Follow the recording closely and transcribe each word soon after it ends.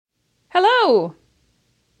Hello.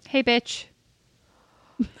 Hey, bitch.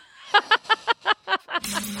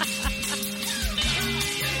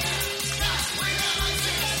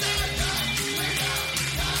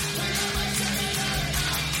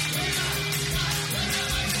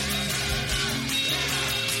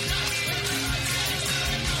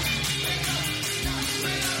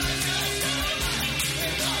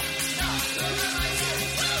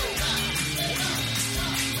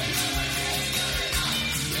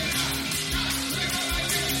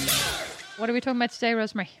 What are we talking about today,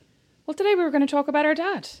 Rosemary? Well, today we were going to talk about our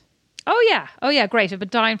dad. Oh yeah, great. I've been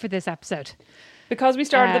dying for this episode. Because we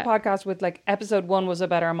started the podcast with like episode 1 was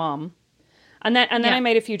about our mom. And then I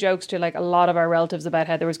made a few jokes to like a lot of our relatives about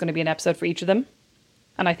how there was going to be an episode for each of them.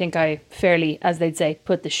 And I think I fairly, as they'd say,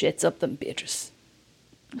 put the shits up them bitches.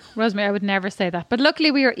 Rosemary, I would never say that. But luckily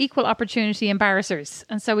we are equal opportunity embarrassers.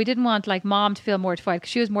 And so we didn't want like mom to feel mortified because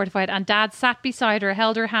she was mortified. And dad sat beside her,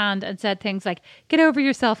 held her hand and said things like, get over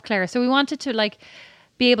yourself, Claire. So we wanted to like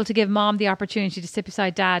be able to give mom the opportunity to sit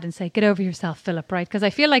beside dad and say, get over yourself, Philip, right? Because I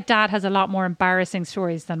feel like dad has a lot more embarrassing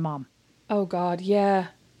stories than mom. Oh God, yeah.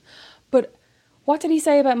 But what did he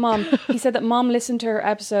say about mom? He said that mom listened to her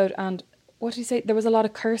episode and what did he say? There was a lot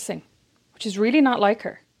of cursing, which is really not like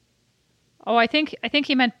her. Oh, I think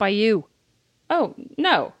he meant by you. Oh,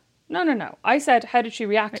 no. I said, how did she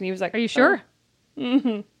react? And he was like, are you sure? Oh.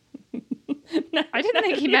 Mm-hmm. No, I didn't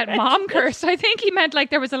think he meant mom cursed. I think he meant like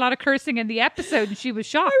there was a lot of cursing in the episode and she was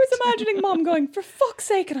shocked. I was imagining mom going, for fuck's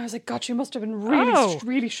sake. And I was like, God, she must have been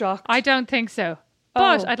really shocked. I don't think so.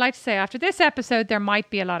 But I'd like to say after this episode, there might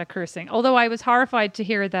be a lot of cursing. Although I was horrified to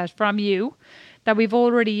hear that from you, that we've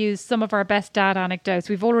already used some of our best dad anecdotes.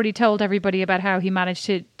 We've already told everybody about how he managed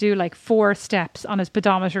to do like 4 steps on his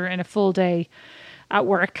pedometer in a full day at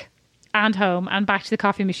work and home and back to the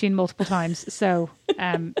coffee machine multiple times. So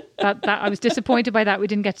that I was disappointed by that. We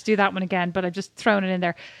didn't get to do that one again, but I've just thrown it in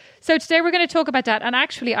there. So today we're going to talk about that. And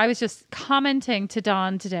actually, I was just commenting to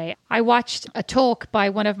Dawn today. I watched a talk by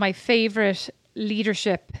one of my favorite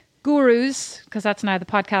leadership gurus, because that's now the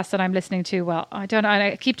podcast that I'm listening to. Well, I don't know.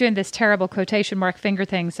 I keep doing this terrible quotation mark finger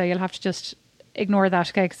thing, so you'll have to just ignore that,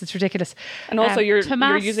 okay? Because it's ridiculous. And also, you're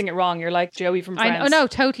using it wrong. You're like Joey from Friends. Oh no,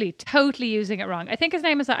 totally using it wrong. I think his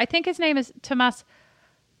name is Tomas.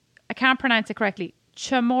 I can't pronounce it correctly.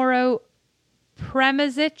 Chamorro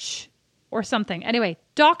Premizic or something. Anyway,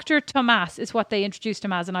 Dr. Tomas is what they introduced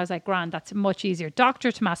him as. And I was like, grand, that's much easier. Dr.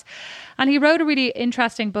 Tomas. And he wrote a really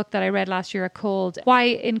interesting book that I read last year called Why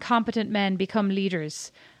Incompetent Men Become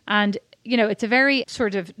Leaders. And, you know, it's a very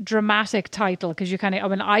sort of dramatic title because you kind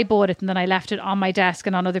of, I bought it and then I left it on my desk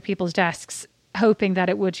and on other people's desks, hoping that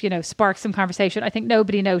it would, you know, spark some conversation. I think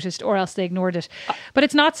nobody noticed or else they ignored it. But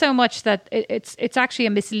it's not so much that it's actually a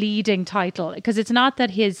misleading title because it's not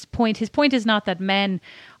that his point is not that men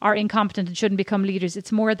are incompetent and shouldn't become leaders.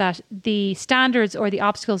 It's more that the standards or the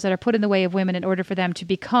obstacles that are put in the way of women in order for them to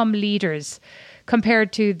become leaders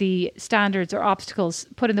compared to the standards or obstacles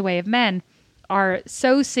put in the way of men are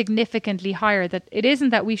so significantly higher that it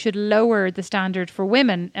isn't that we should lower the standard for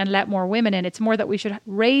women and let more women in. It's more that we should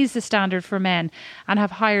raise the standard for men and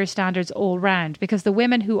have higher standards all round, because the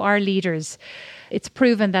women who are leaders, it's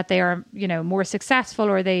proven that they are, you know, more successful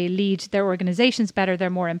or they lead their organizations better. They're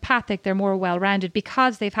more empathic. They're more well-rounded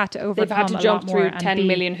because they've had to overcome They've had to jump through 10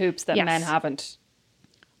 million hoops that men haven't.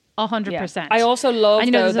 100%. Yeah. I also love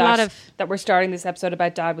that we're starting this episode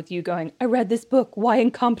about dad with you going, I read this book, Why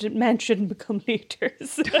Incompetent Men Shouldn't Become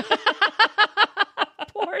Leaders.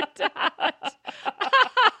 Poor dad.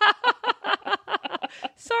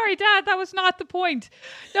 Sorry, Dad, that was not the point.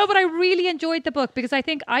 No, but I really enjoyed the book because I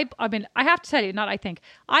think I have to tell you,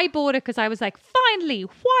 I bought it because I was like, finally,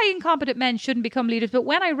 why incompetent men shouldn't become leaders. But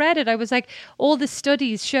when I read it, I was like, all the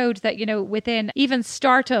studies showed that, you know, within even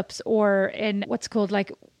startups or in what's called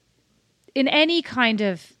like in any kind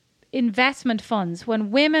of investment funds,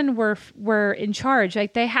 when women were in charge,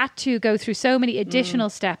 like they had to go through so many additional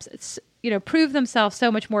steps. It's, you know, prove themselves so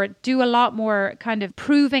much more, do a lot more kind of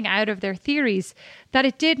proving out of their theories, that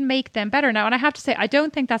it did make them better. Now, and I have to say, I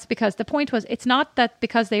don't think that's because the point was, it's not that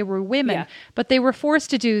because they were women, but they were forced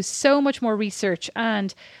to do so much more research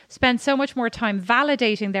and spend so much more time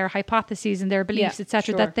validating their hypotheses and their beliefs,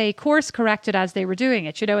 etc., that they course corrected as they were doing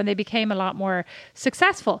it, you know, and they became a lot more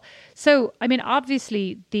successful. So, I mean,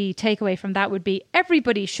 obviously the takeaway from that would be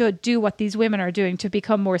everybody should do what these women are doing to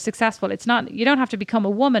become more successful. It's not, you don't have to become a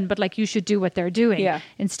woman, but like you should do what they're doing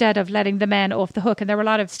instead of letting the men off the hook. And there were a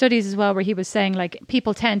lot of studies as well where he was saying like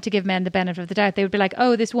people tend to give men the benefit of the doubt. They would be like,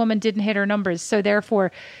 oh, this woman didn't hit her numbers, so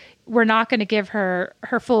therefore we're not going to give her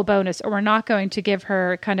her full bonus, or we're not going to give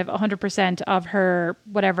her kind of 100% of her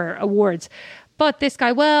whatever awards. But this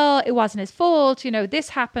guy, well, it wasn't his fault. This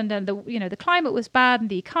happened, and the climate was bad, and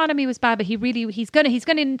the economy was bad. But he's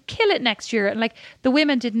gonna kill it next year. And like the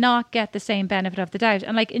women did not get the same benefit of the doubt.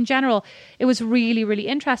 And like in general, it was really, really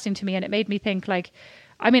interesting to me, and it made me think like.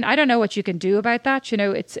 I mean, I don't know what you can do about that.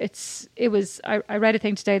 I read a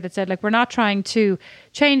thing today that said, like, we're not trying to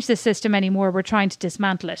change the system anymore. We're trying to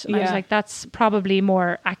dismantle it. And I was like, that's probably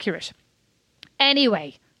more accurate.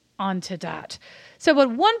 Anyway, on to Dad. So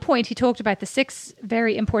at one point, he talked about the 6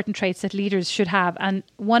 very important traits that leaders should have. And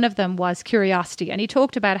one of them was curiosity. And he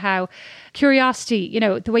talked about how curiosity,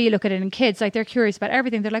 the way you look at it in kids, like they're curious about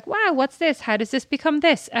everything. They're like, wow, what's this? How does this become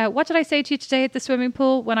this? What did I say to you today at the swimming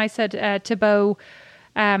pool when I said to Bo,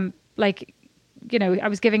 I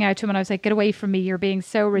was giving out to him and I was like, get away from me. You're being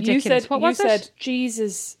so ridiculous. What was it? You said,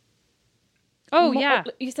 Jesus. Oh, yeah.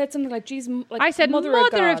 You said something like, Jesus. Like I said,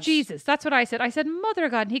 Mother of Jesus. That's what I said. I said, Mother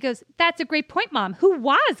of God. And he goes, that's a great point, Mom. Who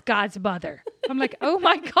was God's mother? I'm like, oh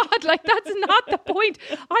my God, like that's not the point.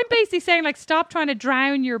 I'm basically saying like, stop trying to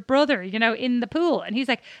drown your brother, in the pool. And he's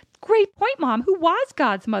like, great point, Mom. Who was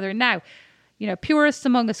God's mother? Now, purists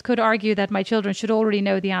among us could argue that my children should already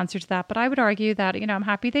know the answer to that. But I would argue that, I'm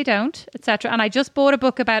happy they don't, etc. And I just bought a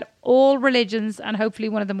book about all religions and hopefully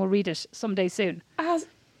one of them will read it someday soon. As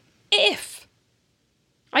if.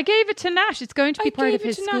 I gave it to Nash. It's going to be part of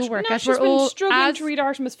his schoolwork. Nash has been struggling to read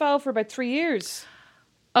Artemis Fowl for about 3 years.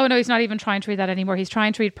 Oh, no, he's not even trying to read that anymore. He's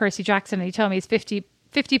trying to read Percy Jackson. And he told me he's 50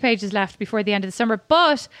 pages left before the end of the summer.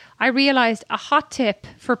 But I realised a hot tip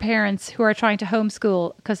for parents who are trying to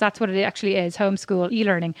homeschool, because that's what it actually is, homeschool,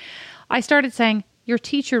 e-learning. I started saying, your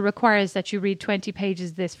teacher requires that you read 20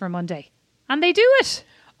 pages this for Monday. And they do it.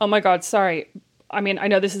 Oh my God, sorry. I mean, I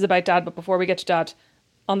know this is about Dad, but before we get to Dad,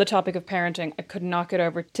 on the topic of parenting, I could not get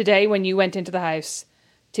over today when you went into the house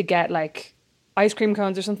to get like ice cream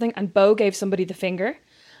cones or something and Bo gave somebody the finger.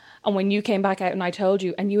 And when you came back out and I told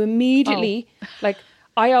you, and you immediately,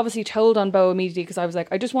 I obviously told on Bo immediately because I was like,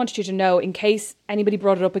 I just wanted you to know in case anybody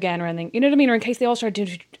brought it up again or anything. You know what I mean? Or in case they all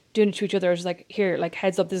started doing it to each other. I was like, here, like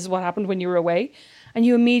heads up, this is what happened when you were away. And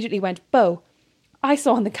you immediately went, Bo, I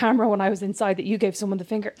saw on the camera when I was inside that you gave someone the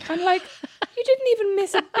finger. I'm like, you didn't even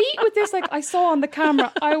miss a beat with this. Like I saw on the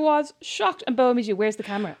camera. I was shocked. And Bo immediately, where's the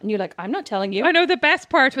camera? And you're like, I'm not telling you. I know the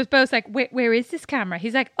best part was Bo's like, where is this camera?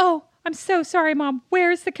 He's like, oh, I'm so sorry, Mom.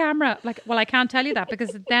 Where's the camera? Like, well, I can't tell you that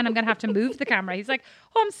because then I'm going to have to move the camera. He's like,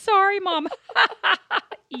 oh, I'm sorry, Mom.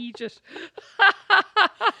 Eat it.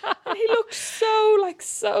 And he looked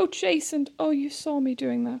so chastened. Oh, you saw me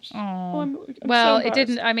doing that. Oh, I'm well, so it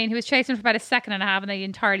didn't. I mean, he was chastened for about a second and a half and they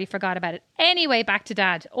entirely forgot about it. Anyway, back to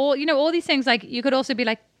Dad. All these things, like you could also be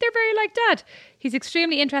like, they're very like Dad. He's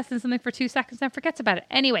extremely interested in something for 2 seconds and forgets about it.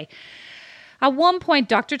 Anyway. At one point,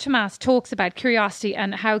 Dr. Tomas talks about curiosity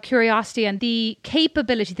and how curiosity and the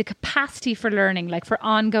capability, the capacity for learning, like for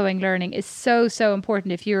ongoing learning, is so, so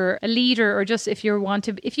important. If you're a leader or just if you want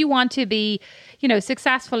to be,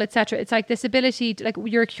 successful, etc. It's like this ability, like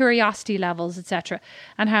your curiosity levels, etc.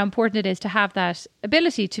 And how important it is to have that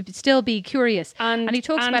ability to still be curious. And he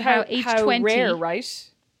talks about how age 20, rare, right?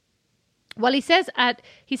 Well, he says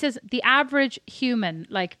the average human,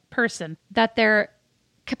 like person, that their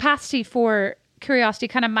capacity for curiosity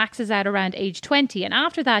kind of maxes out around age 20. And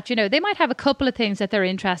after that, they might have a couple of things that they're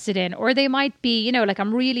interested in, or they might be, like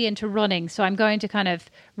I'm really into running, so I'm going to kind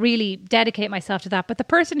of really dedicate myself to that. But the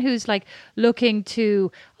person who's like looking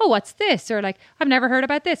to, oh, what's this? Or like, I've never heard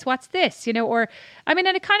about this. What's this? Or, I mean,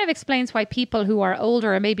 and it kind of explains why people who are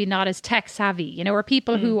older are maybe not as tech savvy, or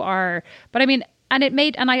people who are, but I mean, and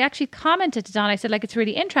I actually commented to Don, I said, like, it's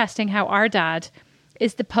really interesting how our dad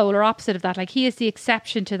is the polar opposite of that. Like he is the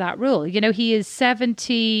exception to that rule. He is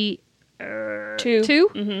 72.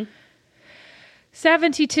 Mm-hmm.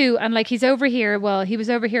 72. And like he's over here. Well, he was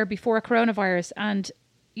over here before coronavirus. And,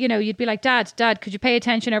 you'd be like, Dad, could you pay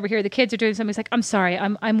attention over here? The kids are doing something. He's like, I'm sorry.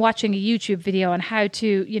 I'm watching a YouTube video on how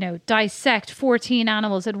to, dissect 14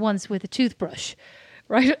 animals at once with a toothbrush.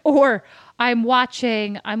 Right. Or I'm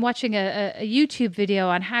watching a YouTube video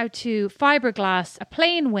on how to fiberglass a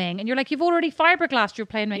plane wing. And you're like, you've already fiberglassed your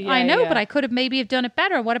plane wing. Yeah, I know, but I could have maybe have done it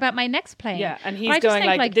better. What about my next plane? Yeah. And he's going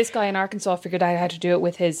like, this guy in Arkansas figured out how to do it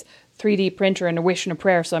with his 3D printer and a wish and a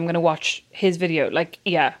prayer. So I'm going to watch his video. Like,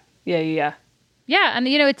 yeah. Yeah. And,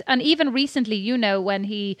 and even recently, when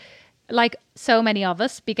he, like so many of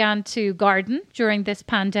us, began to garden during this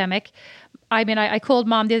pandemic. I mean, I called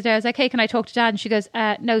Mom the other day. I was like, hey, can I talk to Dad? And she goes,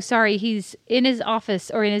 no, sorry. He's in his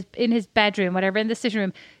office or in his bedroom, whatever, in the sitting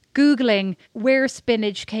room, Googling where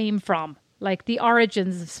spinach came from, like the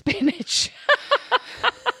origins of spinach.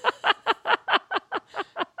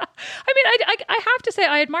 I mean, I have to say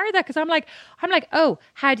I admire that because I'm like, oh,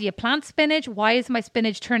 how do you plant spinach? Why is my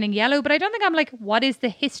spinach turning yellow? But I don't think I'm like, what is the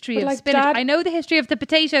history of spinach? I know the history of the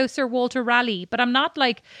potato, Sir Walter Raleigh, but I'm not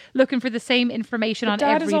like looking for the same information on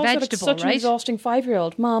every vegetable, right? Dad is also such an exhausting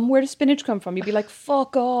 5-year-old. Mom, where does spinach come from? You'd be like,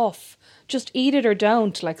 fuck off. Just eat it or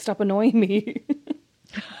don't. Like, stop annoying me.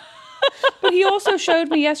 But he also showed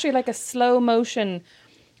me yesterday like a slow motion.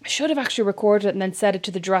 I should have actually recorded it and then set it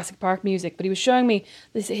to the Jurassic Park music, but he was showing me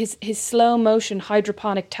his slow motion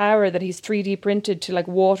hydroponic tower that he's 3D printed to like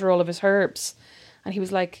water all of his herbs. And he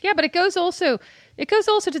was like, yeah, but it goes also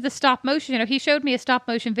to the stop motion. You know, he showed me a stop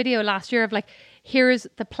motion video last year of like, here's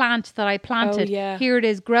the plant that I planted. Oh, yeah. Here it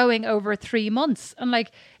is growing over 3 months. And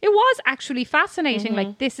like, it was actually fascinating.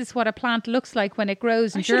 Like, this is what a plant looks like when it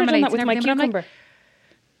grows and germinates. I should have done that with my cucumber.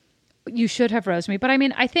 You should have, Rosemary. But I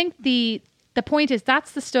mean, I think the point is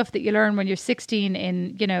that's the stuff that you learn when you're 16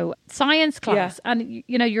 in, you know, science class. Yeah. And,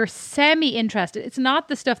 you know, you're semi-interested. It's not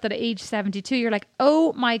the stuff that at age 72, you're like,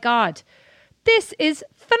 oh my God, this is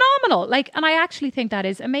phenomenal. Like, and I actually think that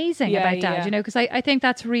is amazing about Dad, you know, because I think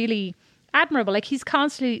that's really admirable. Like, he's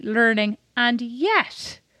constantly learning, and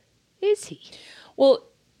yet, is he? Well,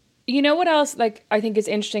 you know what else, like, I think is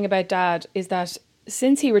interesting about Dad is that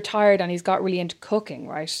since he retired and he's got really into cooking,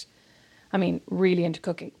 right? I mean, really into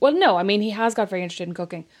cooking. Well, no, I mean, he has got very interested in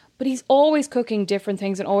cooking, but he's always cooking different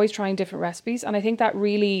things and always trying different recipes. And I think that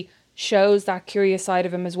really shows that curious side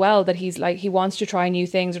of him as well, that he's like, he wants to try new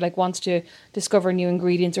things or like wants to discover new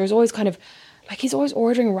ingredients, or is always kind of like, he's always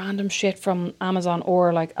ordering random shit from Amazon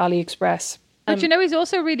or like AliExpress. But you know, he's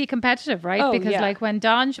also really competitive, right? Because like when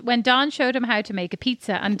Don showed him how to make a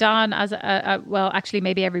pizza, and Don, as well, actually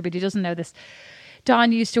maybe everybody doesn't know this,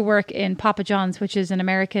 Don used to work in Papa John's, which is an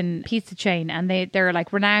American pizza chain, and they're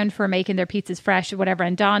like renowned for making their pizzas fresh or whatever.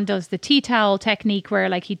 And Don does the tea towel technique where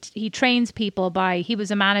like he trains people by, he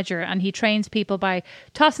was a manager and he trains people by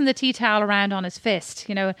tossing the tea towel around on his fist,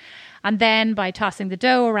 you know, and then by tossing the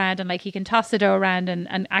dough around, and like he can toss the dough around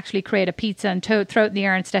and actually create a pizza and throw it in the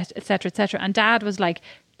air, et cetera, et cetera. And Dad was like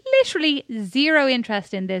literally zero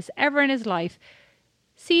interest in this ever in his life.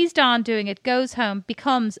 Sees Don doing it, goes home,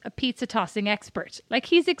 becomes a pizza tossing expert. Like,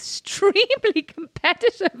 he's extremely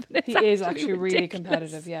competitive. He is actually really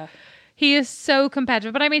competitive, yeah. He is so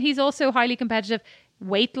competitive. But I mean, he's also highly competitive.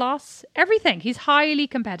 Weight loss, everything. He's highly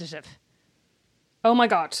competitive. Oh my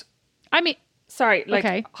God. I mean, sorry,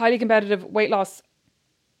 like highly competitive weight loss.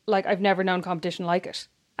 Like, I've never known competition like it.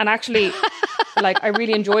 And actually, like, I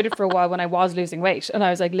really enjoyed it for a while when I was losing weight and I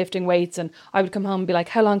was like lifting weights, and I would come home and be like,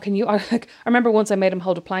 how long can you, I remember once I made him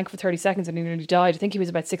hold a plank for 30 seconds and he nearly died. I think he was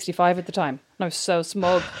about 65 at the time. And I was so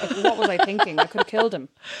smug. Like, what was I thinking? I could have killed him.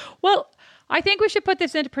 Well, I think we should put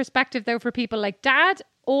this into perspective though for people. Like, Dad,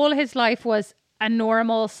 all his life was a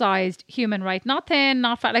normal sized human, right? Not thin,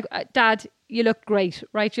 not fat. Like, Dad, you looked great,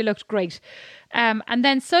 right? You looked great. And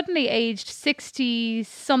then suddenly aged 60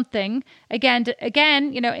 something,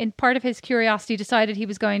 again, you know, in part of his curiosity, decided he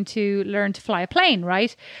was going to learn to fly a plane,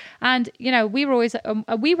 right? And, you know, we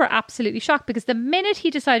were absolutely shocked because the minute he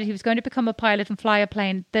decided he was going to become a pilot and fly a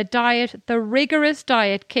plane, the rigorous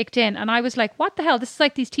diet kicked in. And I was like, what the hell? This is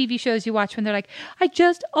like these TV shows you watch when they're like, I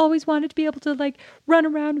just always wanted to be able to like run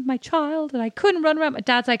around with my child and I couldn't run around. My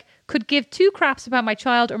dad's like, could give two craps about my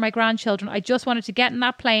child or my grandchildren. I just wanted to get in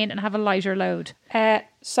that plane and have a lighter load.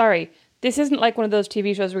 Sorry, this isn't like one of those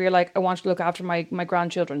TV shows where you're like, I want to look after my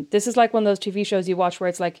grandchildren. This is like one of those TV shows you watch where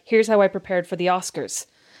it's like, here's how I prepared for the Oscars.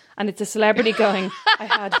 And it's a celebrity going, I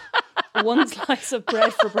had one slice of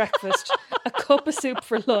bread for breakfast, a cup of soup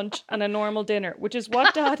for lunch, and a normal dinner, which is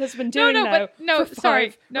what Dad has been doing for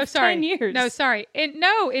 10 years. No, sorry.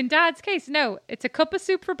 In Dad's case, no. It's a cup of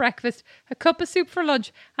soup for breakfast, a cup of soup for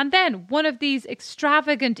lunch, and then one of these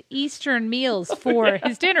extravagant Eastern meals for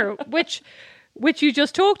his dinner, which you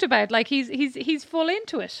just talked about. Like, he's full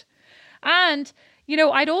into it. And, you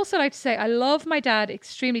know, I'd also like to say, I love my dad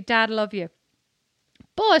extremely. Dad, love you.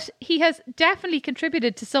 But he has definitely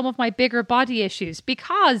contributed to some of my bigger body issues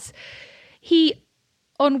because he,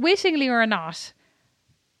 unwittingly or not,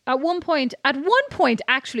 at one point,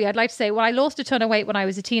 actually, I'd like to say, well, I lost a ton of weight when I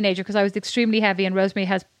was a teenager because I was extremely heavy, and Rosemary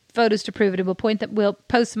has photos to prove it. We'll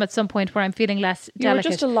post them at some point where I'm feeling less delicate.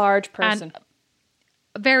 You're just a large person.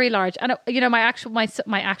 Very large. And, you know, my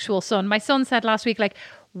actual son, my son said last week, like,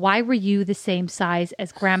 why were you the same size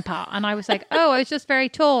as Grandpa? And I was like, oh, I was just very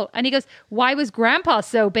tall. And he goes, why was Grandpa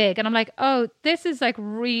so big? And I'm like, oh, this is like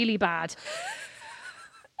really bad.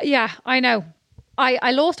 Yeah, I know.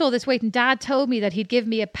 I lost all this weight, and Dad told me that he'd give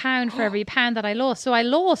me £1 for every pound that I lost. So I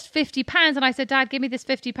lost 50 pounds, and I said, Dad, give me this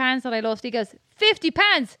 50 pounds that I lost. He goes, 50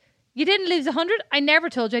 pounds? You didn't lose 100? I never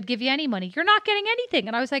told you I'd give you any money. You're not getting anything.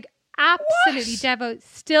 And I was like, Absolutely, Devo.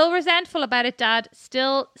 Still resentful about it, Dad.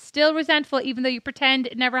 Still resentful, even though you pretend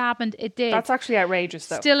it never happened. It did. That's actually outrageous,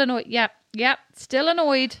 though. Still annoyed. Yep. Still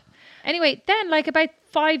annoyed. Anyway, then like about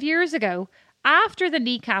 5 years ago, after the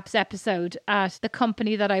kneecaps episode at the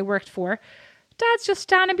company that I worked for, Dad's just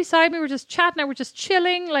standing beside me. We're just chatting. We're just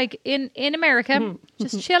chilling, like in America,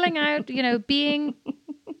 just chilling out.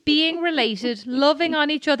 Being related, loving on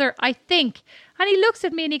each other. I think. And he looks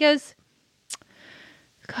at me and he goes,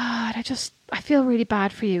 God, I feel really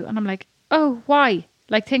bad for you. And I'm like, oh, why?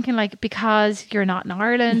 Like thinking like, because you're not in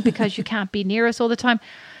Ireland, because you can't be near us all the time.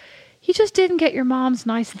 You just didn't get your mom's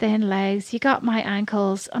nice thin legs. You got my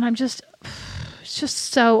ankles. And it's just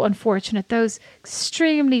so unfortunate. Those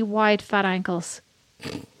extremely wide, fat ankles.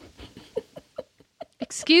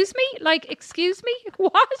 Excuse me? Like, excuse me?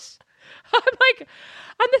 What? I'm like,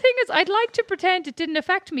 and the thing is, I'd like to pretend it didn't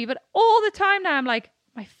affect me, but all the time now I'm like,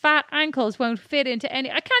 my fat ankles won't fit into I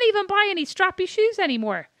can't even buy any strappy shoes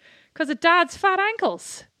anymore because of Dad's fat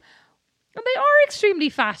ankles. And they are extremely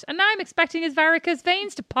fat. And now I'm expecting his varicose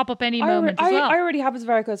veins to pop up any moment as well. I already have his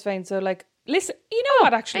varicose veins. So like, listen, you know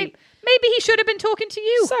what actually? Maybe he should have been talking to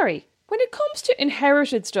you. Sorry. When it comes to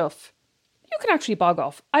inherited stuff, you can actually bog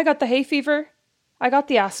off. I got the hay fever. I got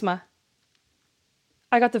the asthma.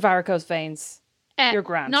 I got the varicose veins. You're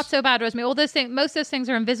grand. Not so bad, Rosemary. All those things, most of those things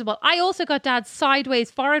are invisible. I also got Dad's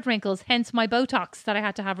sideways forehead wrinkles, hence my Botox that I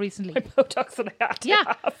had to have recently. My Botox that I had to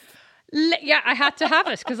have. Yeah, I had to have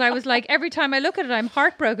it because I was like, every time I look at it, I'm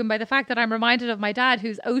heartbroken by the fact that I'm reminded of my dad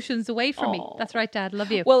who's oceans away from me. That's right, Dad.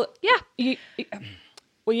 Love you. Well, yeah.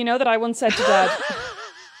 You know that I once said to Dad,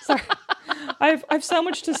 sorry, I've so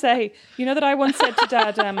much to say. You know that I once said to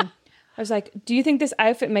Dad, I was like, do you think this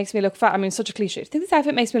outfit makes me look fat? I mean, such a cliche. Do you think this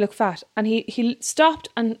outfit makes me look fat? And he stopped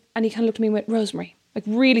and he kind of looked at me and went, Rosemary, like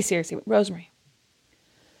really seriously, Rosemary,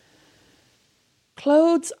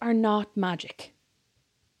 clothes are not magic.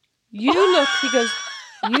 You look, he goes,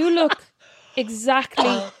 you look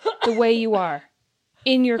exactly the way you are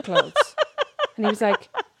in your clothes. And he was like,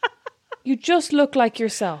 you just look like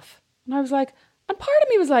yourself. And I was like, and part of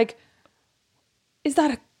me was like, is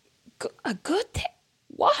that a good thing?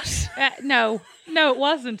 What? No, it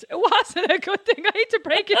wasn't. It wasn't a good thing. I hate to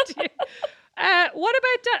break it to you. What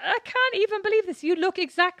about Dad? I can't even believe this. You look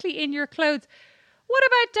exactly in your clothes. What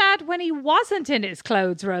about Dad when he wasn't in his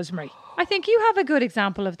clothes, Rosemary? I think you have a good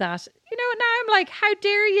example of that. Now I'm like, how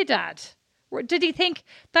dare you, Dad? Did he think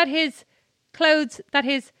that his clothes,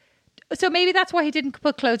 so maybe that's why he didn't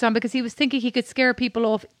put clothes on, because he was thinking he could scare people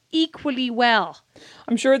off equally well.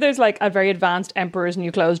 I'm sure there's like a very advanced Emperor's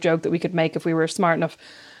New Clothes joke that we could make if we were smart enough.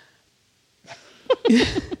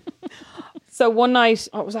 So one night,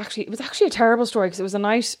 it was actually a terrible story because it was a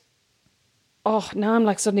night. Oh, now I'm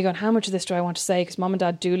like suddenly going, how much of this do I want to say? Because Mom and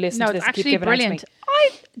Dad do listen to this and keep giving brilliant. it to me.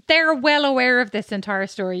 They're well aware of this entire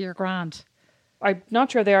story. You're grand. I'm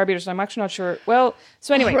not sure they are, Beaters. I'm actually not sure. Well,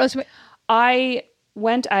 so anyway, I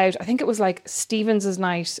went out. I think it was like Stevens's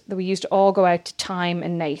night that we used to all go out to Time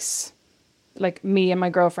in Nace. Like me and my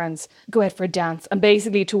girlfriends go out for a dance, and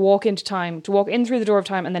basically to walk in through the door of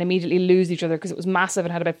Time and then immediately lose each other because it was massive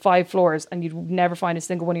and had about 5 floors and you'd never find a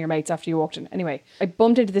single one of your mates after you walked in. Anyway, I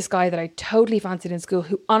bumped into this guy that I totally fancied in school,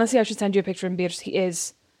 who honestly I should send you a picture of him, Beatrice. He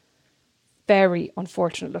is very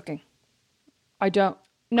unfortunate looking.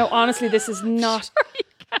 Honestly, this is not... Sorry,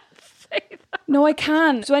 you can't say that. No, I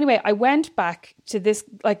can. So anyway, I went back to this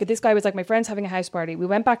guy was like, my friend's having a house party. We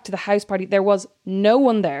went back to the house party. There was no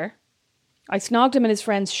one there. I snogged him in his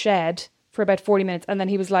friend's shed for about 40 minutes. And then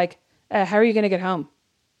he was like, how are you going to get home?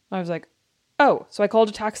 I was like, oh. So I called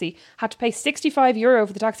a taxi, had to pay €65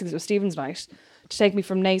 for the taxi because it was Stephen's night, to take me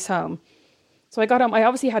from Nace home. So I got home. I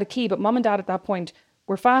obviously had a key, but Mum and Dad at that point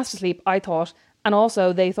were fast asleep, I thought. And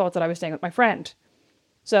also they thought that I was staying with my friend.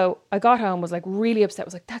 So I got home, was like really upset.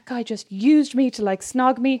 Was like, that guy just used me to like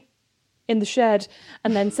snog me in the shed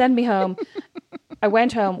and then send me home. I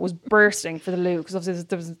went home, was bursting for the loo because obviously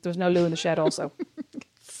there was no loo in the shed also.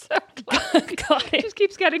 So it just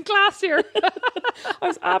keeps getting classier. I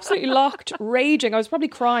was absolutely locked, raging. I was probably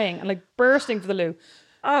crying and like bursting for the loo.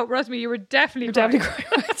 Oh, Rosemary, you were definitely crying.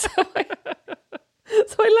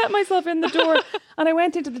 So I let myself in the door and I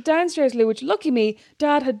went into the downstairs loo, which lucky me,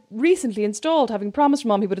 Dad had recently installed, having promised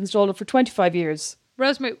Mum he would install it for 25 years.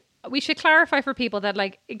 Rosemary, we should clarify for people that,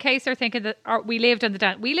 like, in case they're thinking that we lived on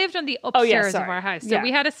the upstairs of our house. So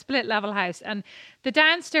we had a split level house, and the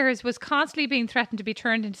downstairs was constantly being threatened to be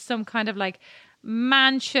turned into some kind of like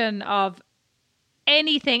mansion of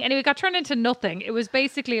anything. Anyway, it got turned into nothing. It was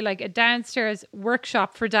basically like a downstairs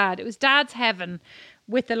workshop for Dad. It was Dad's heaven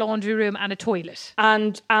with the laundry room and a toilet.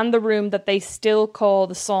 And the room that they still call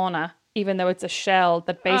the sauna even though it's a shell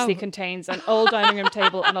that basically contains an old dining room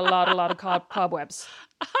table and a lot of cobwebs.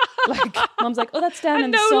 Like, Mum's like, oh, that's down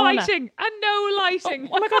in the sauna. And no lighting.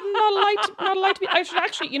 Oh my God, not a light to be. I should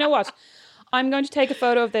actually, you know what? I'm going to take a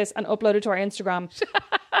photo of this and upload it to our Instagram.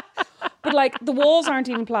 But like, the walls aren't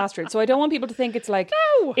even plastered, so I don't want people to think it's like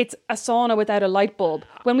it's a sauna without a light bulb.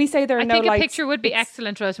 When we say there are no lights, I think a picture would be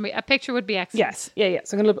excellent, Rosemary. A picture would be excellent. Yes, yeah.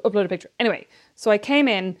 So I'm going to upload a picture. Anyway, so I came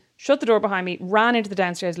in, shut the door behind me, ran into the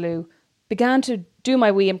downstairs loo, began to do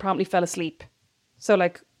my wee, and promptly fell asleep. So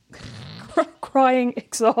like, crying,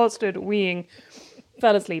 exhausted, weeing,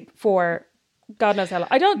 fell asleep for God knows how long.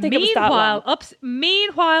 I don't think it was that long.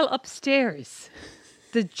 Meanwhile, upstairs,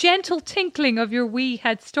 the gentle tinkling of your wee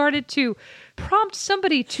had started to prompt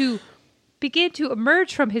somebody to begin to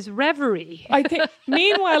emerge from his reverie. I think,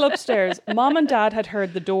 meanwhile, upstairs, Mom and Dad had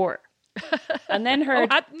heard the door. And then heard...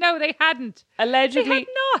 no, they hadn't. Allegedly... They had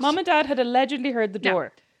not. Mom and Dad had allegedly heard the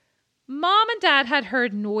door. Mom and Dad had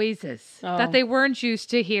heard noises that they weren't used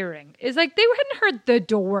to hearing. It's like they hadn't heard the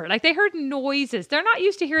door. Like, they heard noises. They're not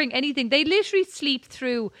used to hearing anything. They literally sleep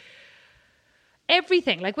through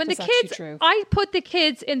everything. Like, when That's the kids, true. I put the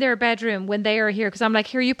kids in their bedroom when they are here, because I'm like,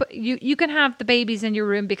 here, you can have the babies in your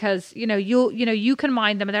room, because you can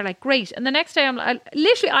mind them. And they're like, great. And the next day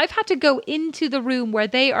I've had to go into the room where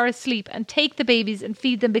they are asleep and take the babies and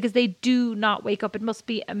feed them, because they do not wake up. It must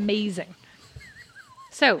be amazing.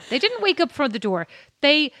 So they didn't wake up from the door.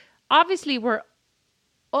 They obviously were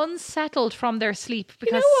unsettled from their sleep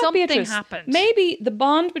because something Beatrice? happened. Maybe the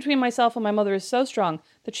bond between myself and my mother is so strong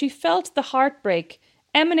that she felt the heartbreak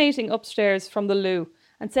emanating upstairs from the loo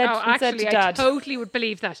and said, said to Dad, I totally would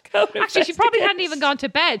believe that. Actually, she probably hadn't even gone to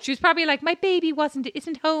bed. She was probably like, my baby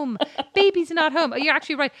isn't home. Baby's not home. Oh, you're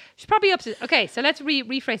actually right. She's probably upstairs. Okay, so let's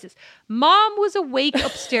rephrase this. Mom was awake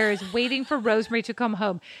upstairs waiting for Rosemary to come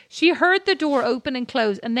home. She heard the door open and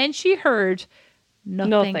close, and then she heard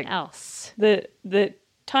nothing else. The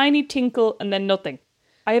tiny tinkle and then nothing.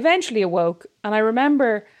 I eventually awoke, and I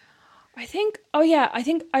remember, I think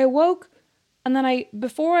I awoke. And then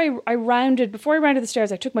before I rounded the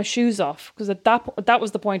stairs, I took my shoes off, because that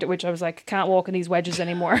was the point at which I was like, I can't walk in these wedges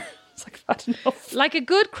anymore. It's like, I've had enough. Like a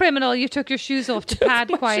good criminal, you took your shoes off to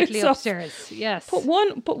pad quietly upstairs. Yes. Put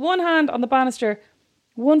one hand on the banister,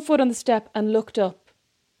 one foot on the step, and looked up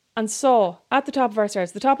and saw at the top of our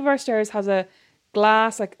stairs. The top of our stairs has a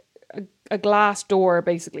glass, like a glass door,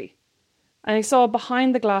 basically. And I saw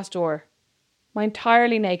behind the glass door my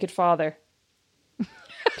entirely naked father,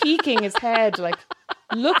 peeking his head, like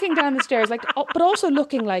looking down the stairs, like, but also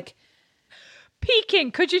looking like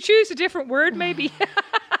peeking. Could you choose a different word, maybe?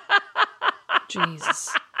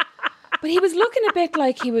 Jesus. But he was looking a bit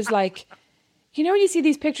like he was like, you know, when you see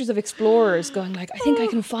these pictures of explorers going like, I think I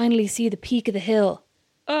can finally see the peak of the hill.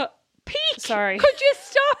 Peak? Sorry. Could you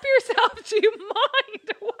stop yourself? Do you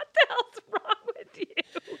mind? What the hell's wrong with you?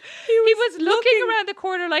 He was looking around the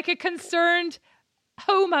corner like a concerned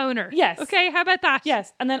homeowner. Yes. Okay, how about that?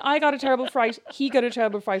 Yes. And then I got a terrible fright. He got a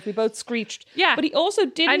terrible fright. We both screeched. Yeah. But he also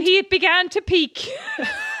didn't. And he began to peek.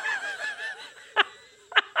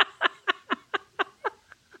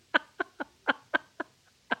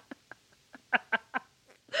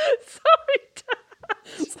 Sorry, Dad.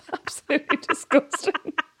 It's absolutely disgusting.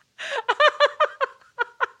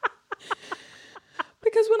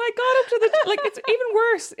 Because when I got up to the like, it's even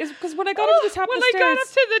worse. Is because when I got up to the top of the stairs. When I got up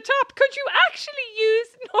to the top, could you actually use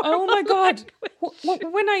normal Oh my God!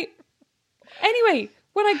 When I literally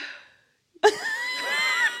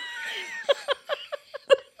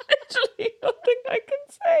nothing I can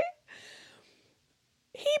say.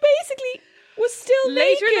 He basically was still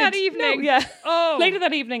later naked. that evening. No, yeah. Oh, later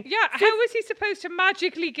that evening. Yeah. How was he supposed to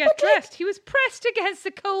magically get dressed? He was pressed against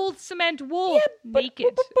the cold cement wall, naked.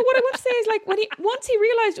 But what I want to say is, like, once he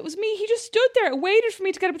realised it was me, he just stood there and waited for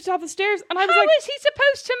me to get up to the top of the stairs, and I was How like, is he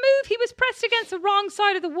supposed to move? He was pressed against the wrong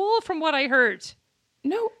side of the wall, from what I heard.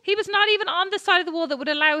 No, he was not even on the side of the wall that would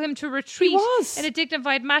allow him to retreat in a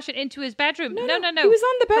dignified fashion into his bedroom. No. He was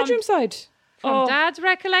on the bedroom side. From Dad's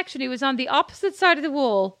recollection, he was on the opposite side of the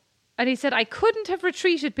wall. And he said, I couldn't have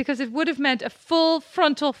retreated because it would have meant a full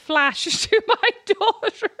frontal flash to my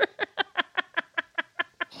daughter.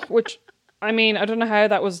 Which, I mean, I don't know how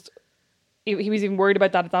that was. He was even worried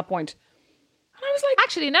about that at that point. And I was like,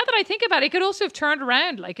 actually, now that I think about it, he could also have turned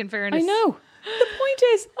around, like, in fairness. I know. The point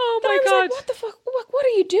is, oh my God, like, what the fuck? What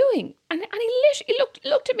are you doing? And he literally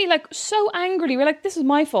looked at me like so angrily. We're like, this is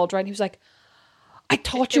my fault, right? And he was like, I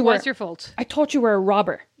thought you were. It was your fault. I thought you were a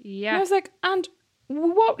robber. Yeah. And I was like, and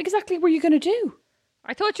what exactly were you going to do?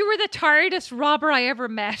 I thought you were the tiredest robber I ever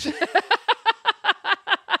met.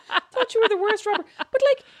 Thought thought you were the worst robber. But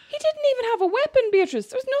like, he didn't even have a weapon, Beatrice.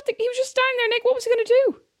 There was nothing. He was just standing there naked. What was he going to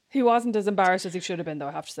do? He wasn't as embarrassed as he should have been, though,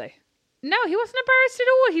 I have to say. No, he wasn't embarrassed at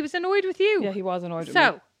all. He was annoyed with you. Yeah, he was annoyed with me.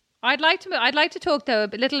 So, I'd like to talk though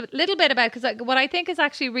a little bit about, because what I think is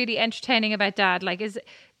actually really entertaining about Dad, like, is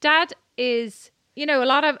Dad is, you know, a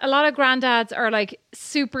lot of granddads are like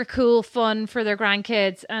super cool fun for their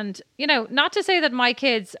grandkids, and you know, not to say that my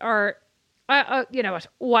kids are, you know what,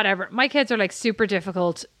 whatever. My kids are like super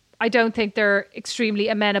difficult. I don't think they're extremely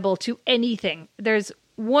amenable to anything. There's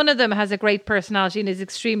one of them has a great personality and is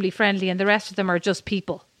extremely friendly, and the rest of them are just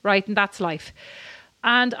people, right? And that's life.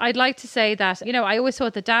 And I'd like to say that, you know, I always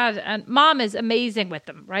thought that Dad and Mom is amazing with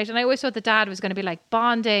them, right? And I always thought that Dad was going to be like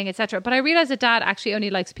bonding, etc. But I realized that Dad actually only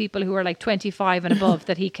likes people who are like 25 and above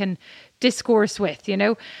that he can discourse with, you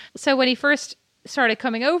know? So when he first started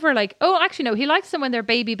coming over, like, oh, actually, no, he likes them when they're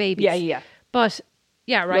babies. Yeah. But,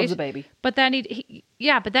 yeah, right? Loves a baby. But then he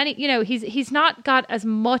you know, he's not got as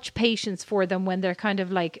much patience for them when they're kind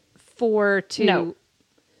of like 4 to...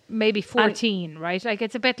 maybe 14, right? Like,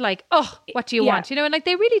 it's a bit like, oh, what do you want? You know, and like,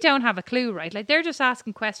 they really don't have a clue, right? Like, they're just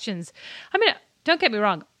asking questions. I mean, don't get me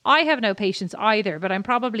wrong. I have no patience either, but I'm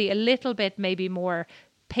probably a little bit maybe more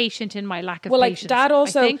patient in my lack of patience. Well, like, Dad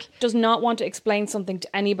also does not want to explain something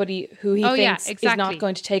to anybody who he thinks is not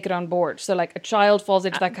going to take it on board. So, like, a child falls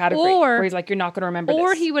into that category where he's like, you're not going to remember this.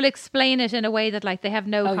 Or he will explain it in a way that, like, they have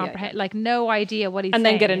no like, no idea what he's saying. And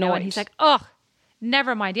then get annoyed. You know? And he's like, oh,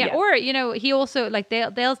 never mind. Yeah. Or, you know, he also, like,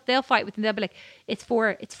 they'll fight with him. They'll be like, it's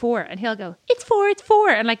 4. And he'll go, it's 4.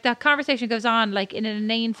 And like, that conversation goes on like in an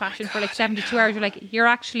inane fashion for like 72 hours. You're like, you're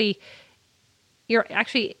actually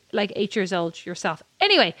like 8 years old yourself.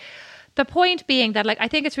 Anyway, the point being that, like, I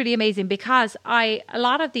think it's really amazing because a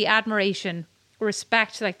lot of the admiration,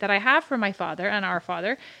 respect, like, that I have for my father and our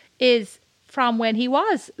father is from when he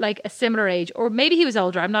was like a similar age, or maybe he was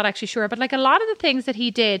older, I'm not actually sure, but like a lot of the things that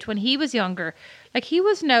he did when he was younger, like, he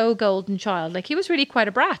was no golden child. Like, he was really quite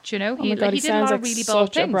a brat, you know. He did a lot of really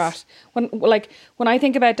bold things. A brat. When I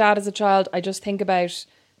think about Dad as a child, I just think about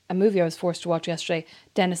a movie I was forced to watch yesterday,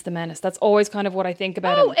 Dennis the Menace. That's always kind of what I think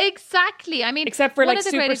about him. Oh, exactly. I mean, except for like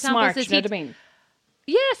super smart, you know what I mean?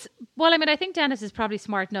 Yes. Well, I mean, I think Dennis is probably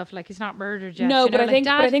smart enough. Like, he's not murdered yet. No, you know? but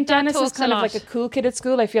I think Dennis is kind of like a cool kid at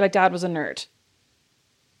school. I feel like Dad was a nerd.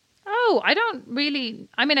 Oh, I don't really.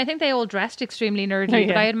 I mean, I think they all dressed extremely nerdy,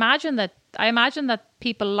 but I imagine that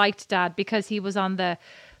people liked Dad because he was on the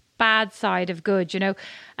bad side of good, you know.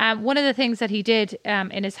 One of the things that he did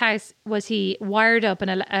in his house was he wired up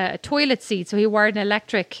a toilet seat. So he wired an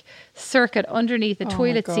electric circuit underneath the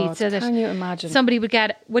toilet seat so that somebody would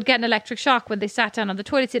get an electric shock when they sat down on the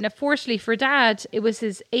toilet seat. And unfortunately for Dad, it was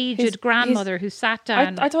his aged grandmother who sat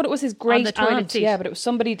down. I thought it was his great aunt, yeah, but it was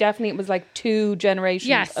somebody definitely. It was like 2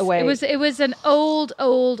 generations away. It was an old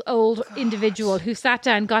individual who sat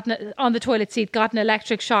down, on the toilet seat, got an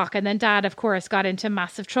electric shock, and then Dad, of course, got into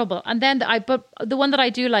massive trouble. And then but the one that I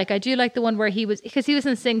do like the one where he was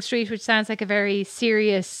in Sing Street, which sounds like a very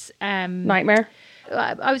serious nightmare.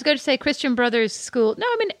 I was going to say Christian Brothers School. No,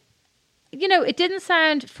 I mean, you know, it didn't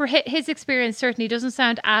sound, for his experience, certainly doesn't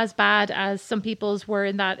sound as bad as some people's were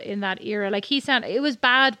in that era. Like, it was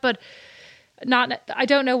bad, but not, I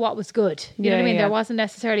don't know what was good. You know what I mean? There wasn't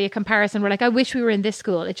necessarily a comparison where, like, I wish we were in this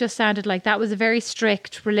school. It just sounded like that was a very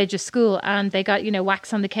strict religious school, and they got, you know,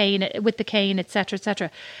 wax on the cane, with the cane, etc.,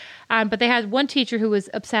 etc. But they had one teacher who was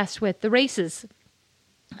obsessed with the races.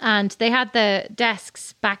 And they had the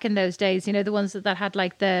desks back in those days, you know, the ones that had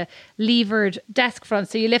like the levered desk fronts.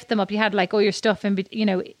 So you lift them up, you had like all your stuff in, you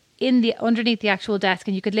know, underneath the actual desk,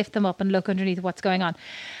 and you could lift them up and look underneath what's going on.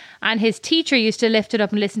 And his teacher used to lift it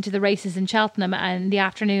up and listen to the races in Cheltenham in the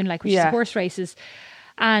afternoon, like, which is horse races,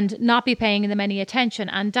 and not be paying them any attention.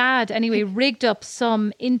 And Dad, anyway, rigged up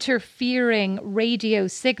some interfering radio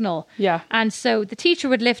signal. Yeah. And so the teacher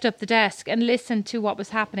would lift up the desk and listen to what was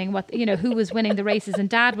happening, who was winning the races. And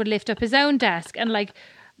Dad would lift up his own desk and like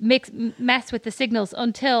mess with the signals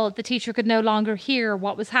until the teacher could no longer hear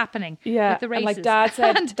what was happening with the races. And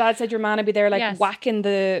like Dad said your man would be there like whacking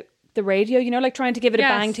the radio, you know, like trying to give it a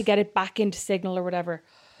bang to get it back into signal or whatever.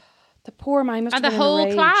 The poor man must have been in a rage.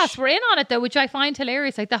 And the whole class were in on it though, which I find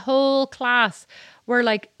hilarious. Like, the whole class were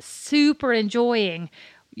like super enjoying,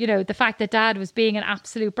 you know, the fact that Dad was being an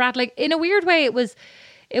absolute brat. Like, in a weird way, it was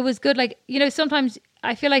good. Like, you know, sometimes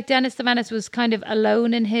I feel like Dennis the Menace was kind of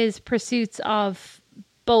alone in his pursuits of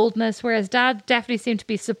boldness, whereas Dad definitely seemed to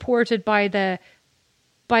be supported by the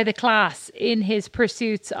class in his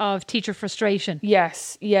pursuits of teacher frustration.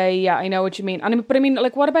 Yes. Yeah. I know what you mean. But I mean,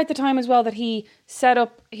 like, what about the time as well that he set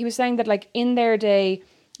up, he was saying that like in their day,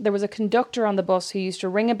 there was a conductor on the bus who used to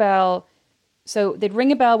ring a bell So they'd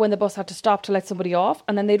ring a bell when the bus had to stop to let somebody off,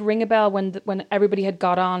 and then they'd ring a bell when everybody had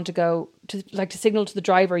got on to go to signal to the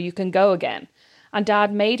driver, you can go again. And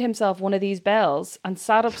Dad made himself one of these bells and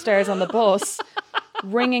sat upstairs on the bus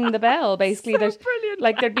ringing the bell. Basically, So brilliant.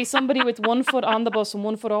 like there'd be somebody with one foot on the bus and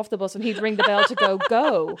one foot off the bus, and he'd ring the bell to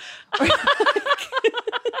go.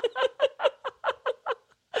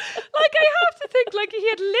 Like, I have to think, like, he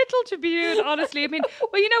had little to be in, honestly. I mean,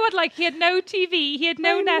 well, you know what? Like, he had no TV, he had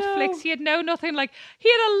no Netflix, he had no nothing. Like, he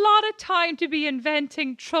had a lot of time to be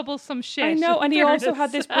inventing troublesome shit. I know, and he also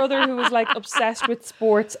had this brother who was like obsessed with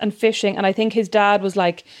sports and fishing, and I think his dad was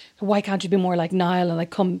like, why can't you be more like Niall and like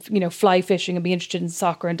come, fly fishing and be interested in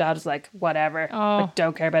soccer? And Dad was like, whatever, like,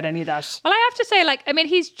 don't care about any of that. Well, I have to say, like, I mean,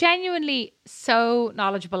 he's genuinely so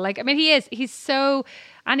knowledgeable. Like, I mean, he's so,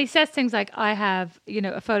 and he says things like, I have,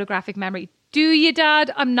 a photographic memory. Do you,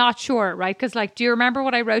 Dad? I'm not sure, right? Because, like, do you remember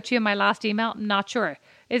what I wrote to you in my last email? I'm not sure.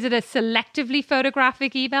 Is it a selectively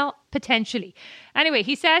photographic email? Potentially. Anyway,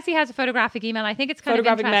 he says he has a photographic email. I think it's kind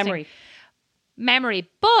Photographic of interesting. Memory,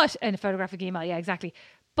 but, and a photographic email, yeah, exactly.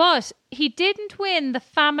 But he didn't win the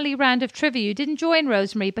family round of trivia. You didn't join,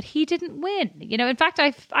 Rosemary, but he didn't win. In fact,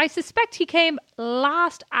 I suspect he came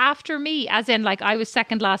last after me, as in, like, I was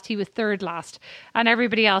second last, he was third last, and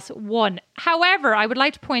everybody else won. However, I would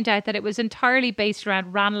like to point out that it was entirely based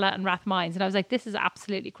around Ranelagh and Rathmines, and I was like, this is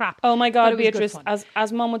absolutely crap. Oh my God, Beatrice,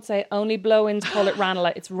 as Mum would say, only blow-ins call it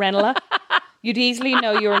Ranelagh. It's Ranelagh. You'd easily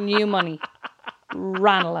know your new money.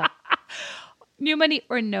 Ranelagh. New money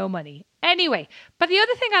or no money. Anyway, but the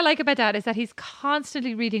other thing I like about Dad is that he's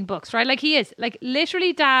constantly reading books, right? Like, he is, like,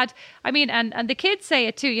 literally, Dad, I mean, and the kids say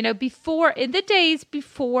it too, before, in the days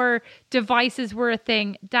before devices were a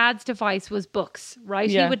thing, Dad's device was books, right?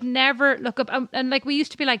 Yeah. He would never look up, and like, we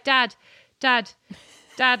used to be like, Dad,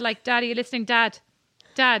 like, Dad, are you listening? Dad,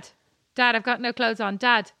 I've got no clothes on.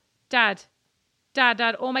 Dad,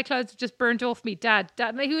 all my clothes have just burnt off me. Dad.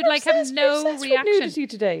 Like, he would like have no reaction. With nudity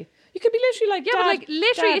today. You could be literally like, yeah, Dad, but like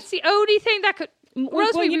literally, Dad. it's the only thing that could.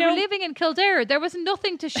 Rosemary, you we know- were living in Kildare. There was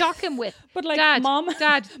nothing to shock him with. But, like, Dad, Mom-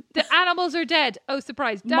 Dad, the animals are dead. Oh,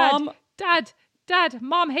 surprise, Dad, Mom- Dad,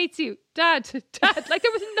 Mom hates you. Dad. Like,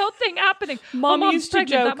 there was nothing happening. Mom Mom's used to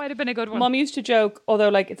pregnant. joke. That might have been a good one. Mom used to joke, although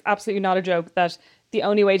like it's absolutely not a joke, that the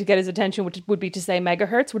only way to get his attention would be to say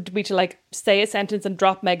megahertz, would be to like say a sentence and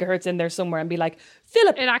drop megahertz in there somewhere and be like,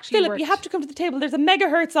 Philip, It actually Philip, worked. you have to come to the table. There's a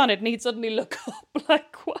megahertz on it, and he'd suddenly look up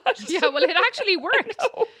like, what? Yeah, well, it actually worked.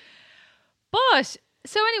 But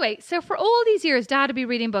so anyway, so for all these years, Dad would be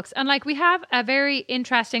reading books, and like, we have a very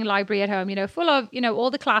interesting library at home, full of all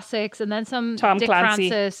the classics, and then some Tom Dick Clancy.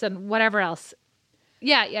 Francis and whatever else.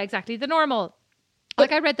 Yeah, exactly, the normal.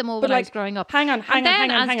 Like, I read them all when I was growing up. Hang on.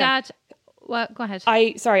 Dad, well, go ahead.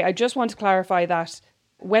 I just want to clarify that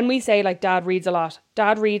when we say like Dad reads a lot,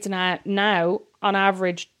 Dad reads now on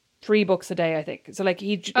average 3 books a day, I think. So like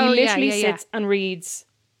he literally sits and reads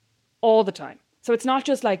all the time. So it's not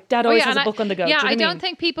just like Dad always has a book on the go. Yeah, Do you know I what don't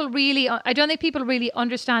think people really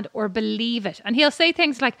understand or believe it. And he'll say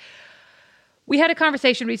things like, we had a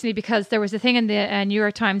conversation recently because there was a thing in the New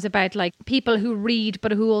York Times about like people who read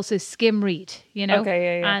but who also skim read,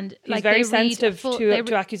 Okay, yeah. And he's like, very they read sensitive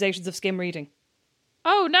to accusations of skim reading.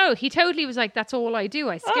 Oh no, he totally was like, that's all I do.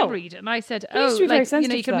 I skim read. And I said, used to be very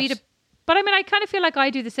sensitive you to can read that. it. But I mean, I kind of feel like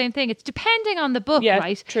I do the same thing. It's depending on the book, Yeah,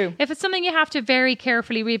 right? true. If it's something you have to very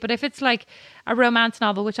carefully read, but if it's like a romance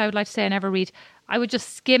novel, which I would like to say I never read, I would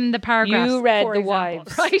just skim the paragraphs. You read for The example,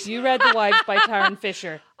 Wives. right? You read The Wives by Taryn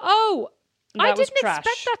Fisher. Oh, And I that was didn't trash.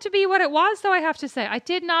 expect that to be what it was, though, I have to say. I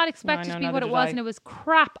did not expect it to be what it was, and it was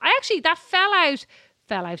crap. That fell out.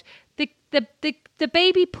 The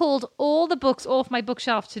baby pulled all the books off my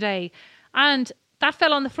bookshelf today, and that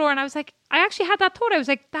fell on the floor, and I was like, I actually had that thought. I was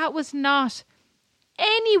like, that was not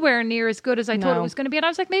anywhere near as good as I thought it was going to be. And I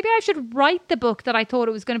was like, maybe I should write the book that I thought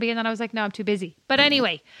it was going to be. And then I was like, no, I'm too busy. But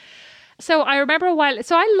anyway, so I remember a while.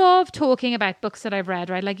 So I love talking about books that I've read,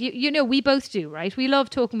 right? Like, we both do, right? We love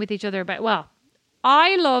talking with each other about, well,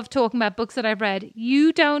 I love talking about books that I've read.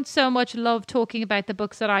 You don't so much love talking about the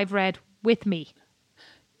books that I've read with me.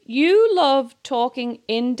 You love talking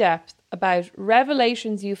in depth about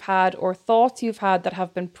revelations you've had or thoughts you've had that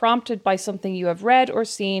have been prompted by something you have read or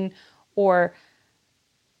seen,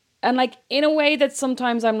 and like in a way that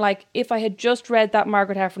sometimes I'm like, if I had just read that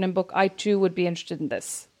Margaret Heffernan book, I too would be interested in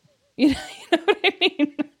this. You know what I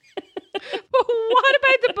mean? But what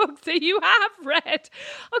about the books that you have read?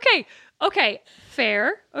 Okay,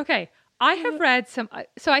 fair. Okay. I have read some,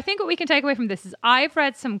 so I think what we can take away from this is I've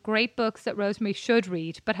read some great books that Rosemary should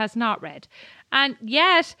read, but has not read. And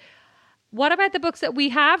yet, what about the books that we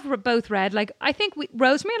have both read? Like, I think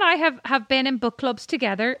Rosemary and I have been in book clubs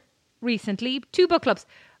together recently, 2 book clubs.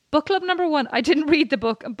 Book club number 1, I didn't read the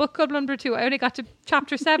book. And book club number 2, I only got to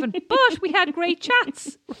chapter 7. But we had great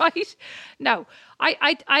chats, right? No,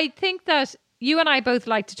 I think that you and I both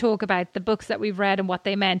like to talk about the books that we've read and what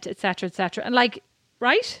they meant, etc., etc. And like,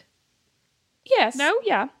 right? Yes. No?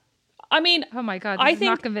 Yeah. I mean, oh my God, this is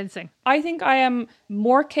not convincing. I think I am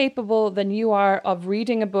more capable than you are of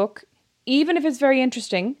reading a book, even if it's very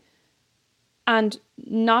interesting, and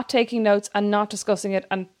not taking notes and not discussing it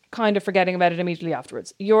and kind of forgetting about it immediately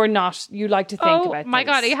afterwards. You're not. You like to think about things. Oh my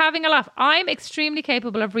God, are you having a laugh? I'm extremely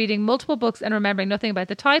capable of reading multiple books and remembering nothing about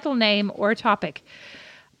the title, name, or topic,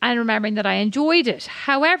 and remembering that I enjoyed it.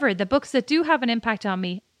 However, the books that do have an impact on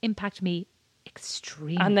me impact me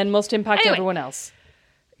extremely. And then must impact everyone else.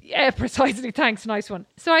 Yeah, precisely. Thanks. Nice one.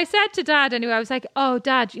 So I said to Dad anyway, I was like, oh,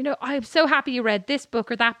 Dad, you know, I'm so happy you read this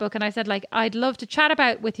book or that book. And I said, like, I'd love to chat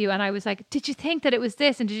about with you. And I was like, did you think that it was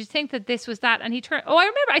this? And did you think that this was that? And he turned, I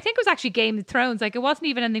remember, I think it was actually Game of Thrones. Like, it wasn't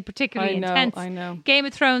even anything particularly intense. I know. Game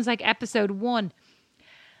of Thrones, like episode 1. And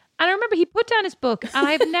I remember he put down his book and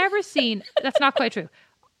I've never seen, that's not quite true.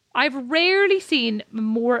 I've rarely seen a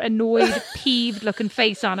more annoyed, peeved looking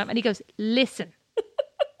face on him. And he goes, listen.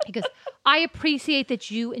 He goes, I appreciate that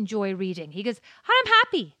you enjoy reading. He goes, and I'm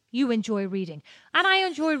happy you enjoy reading. And I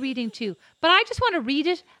enjoy reading too. But I just want to read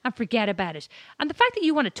it and forget about it. And the fact that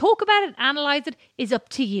you want to talk about it and analyze it is up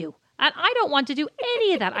to you. And I don't want to do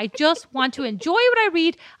any of that. I just want to enjoy what I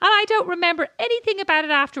read. And I don't remember anything about it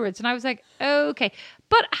afterwards. And I was like, okay.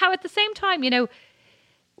 But how at the same time, you know,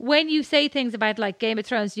 when you say things about like Game of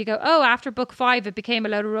Thrones, you go, oh, after book 5, it became a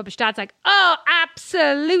load of rubbish. Dad's like, oh,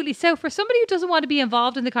 absolutely. So for somebody who doesn't want to be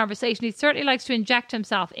involved in the conversation, he certainly likes to inject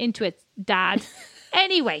himself into it, Dad.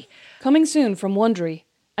 Anyway. Coming soon from Wondery,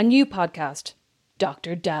 a new podcast,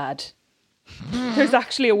 Dr. Dad. There's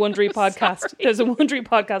actually a Wondery podcast. Sorry. There's a Wondery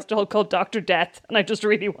podcast called Dr. Death, and I just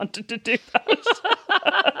really wanted to do that.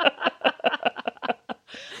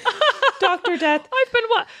 Dr. Death. I've been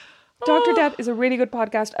what? Dr. Death is a really good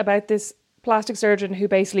podcast about this plastic surgeon who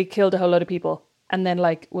basically killed a whole lot of people and then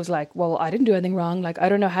like was like, well, I didn't do anything wrong. Like, I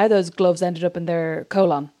don't know how those gloves ended up in their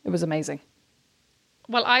colon. It was amazing.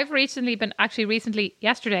 Well, I've recently,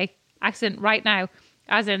 yesterday, right now,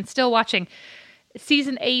 as in still watching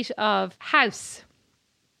season 8 of House,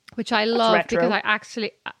 which I love because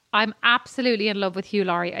I'm absolutely in love with Hugh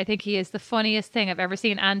Laurie. I think he is the funniest thing I've ever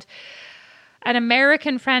seen. And an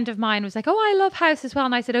American friend of mine was like, oh, I love House as well.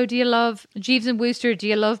 And I said, oh, do you love Jeeves and Wooster? Do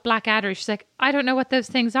you love Blackadder? She's like, I don't know what those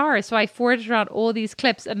things are. So I forwarded her on all these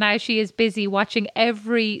clips. And now she is busy watching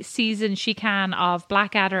every season she can of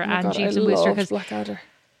Blackadder and Jeeves and Wooster. Because Blackadder.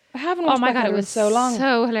 I haven't watched Blackadder it was so long.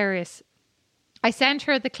 So hilarious. I sent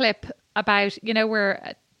her the clip about, you know,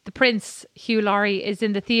 where the Prince, Hugh Laurie, is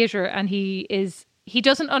in the theatre and he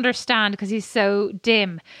doesn't understand because he's so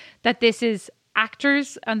dim that this is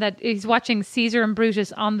actors and that he's watching Caesar and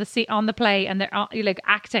Brutus on the play and they're like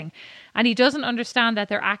acting and he doesn't understand that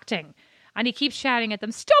they're acting and he keeps shouting at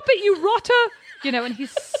them, stop it, you rotter, you know, and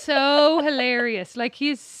he's so hilarious. Like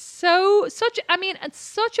he's such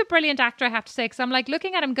a brilliant actor, I have to say, because I'm like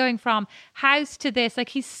looking at him going from House to this, like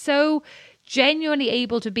he's so genuinely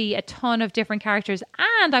able to be a ton of different characters.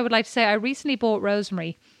 And I would like to say I recently bought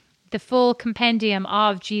Rosemary the full compendium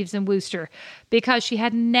of Jeeves and Wooster because she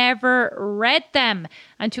had never read them.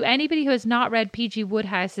 And to anybody who has not read P.G.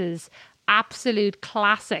 Wodehouse's absolute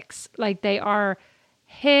classics, like they are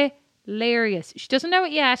hilarious. She doesn't know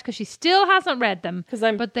it yet because she still hasn't read them,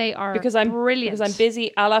 but they are brilliant. Because I'm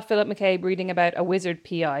busy a la Philip McCabe reading about a wizard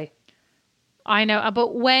PI. I know, but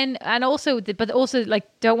also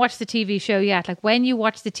like don't watch the TV show yet. Like when you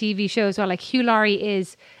watch the TV show as well, like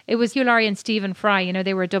it was Hugh Laurie and Stephen Fry, you know,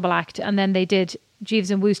 they were a double act and then they did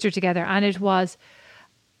Jeeves and Wooster together and it was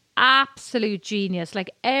absolute genius.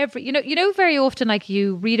 Like you know, very often like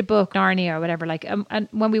you read a book, Narnia or whatever, like, and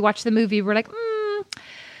when we watch the movie, we're like,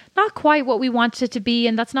 not quite what we wanted it to be.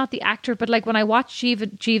 And that's not the actor. But like when I watched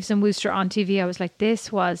Jeeves and Wooster on TV, I was like,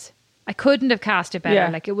 I couldn't have cast it better. Yeah.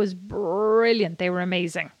 Like it was brilliant. They were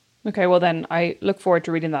amazing. Okay, well then I look forward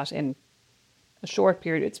to reading that in a short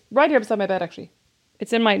period. It's right here beside my bed, actually.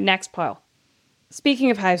 It's in my next pile. Speaking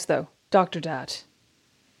of House, though, Dr. Dad.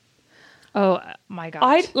 Oh my God.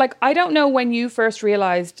 I don't know when you first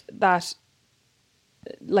realised that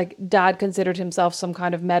like Dad considered himself some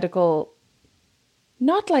kind of medical,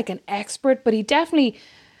 not like an expert, but he definitely,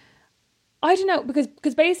 I don't know,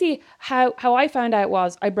 because basically how I found out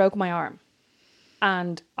was I broke my arm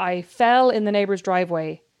and I fell in the neighbour's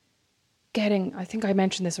driveway I think I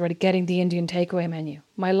mentioned this already, getting the Indian takeaway menu.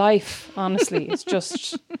 My life, honestly, is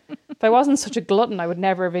just, if I wasn't such a glutton, I would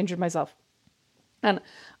never have injured myself. And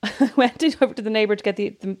I went over to the neighbour to get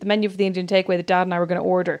the menu for the Indian takeaway that Dad and I were going to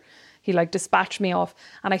order. He like dispatched me off,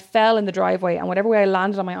 and I fell in the driveway, and whatever way I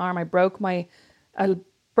landed on my arm, I broke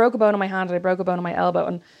a bone in my hand and I broke a bone in my elbow.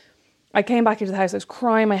 And I came back into the house, I was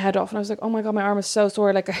crying my head off, and I was like, oh my God, my arm is so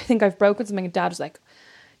sore. Like, I think I've broken something. And Dad was like,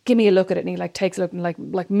 give me a look at it. And he like takes a look and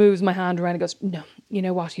like moves my hand around and goes, no, you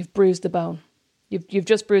know what? You've bruised the bone. You've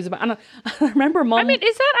just bruised the bone. And I remember Mum. I mean,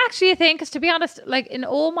 is that actually a thing? Because to be honest, like in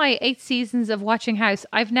all my 8 seasons of watching House,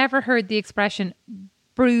 I've never heard the expression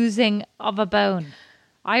bruising of a bone.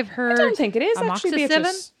 I've heard. I don't think it is actually,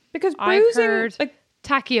 Beatrice, because bruising, I've heard like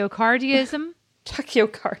tachycardiasm.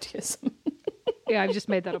 Tachycardiasm. Yeah, I've just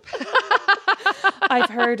made that up. I've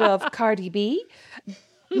heard of Cardi B.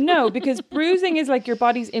 No, because bruising is like your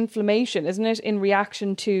body's inflammation, isn't it? In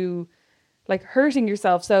reaction to like hurting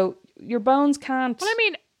yourself. So your bones can't. Well, I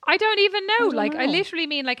mean, I don't even know. I literally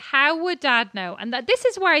mean, like, how would Dad know? And this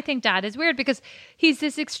is where I think Dad is weird, because he's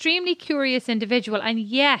this extremely curious individual. And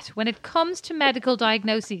yet, when it comes to medical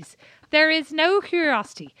diagnoses, there is no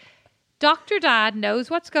curiosity. Dr. Dad knows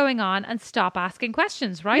what's going on and stop asking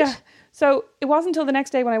questions, right? Yeah. So it wasn't until the next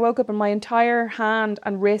day when I woke up and my entire hand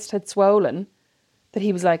and wrist had swollen that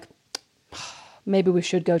he was like, maybe we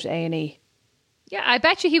should go to A&E. Yeah, I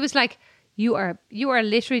bet you he was like, you are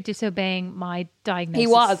literally disobeying my diagnosis. He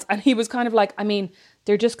was. And he was kind of like, I mean,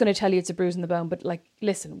 they're just going to tell you it's a bruise in the bone, but like,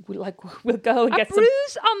 listen, we'll go and get some. A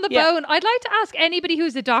bruise on the bone. I'd like to ask anybody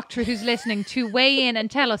who's a doctor who's listening to weigh in and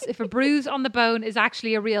tell us if a bruise on the bone is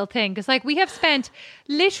actually a real thing. Because like we have spent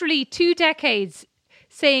literally 2 decades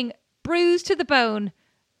saying bruise to the bone.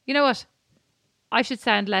 You know what? I should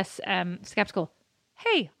sound less skeptical.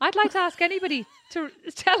 Hey, I'd like to ask anybody to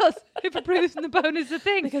tell us if a bruise in the bone is a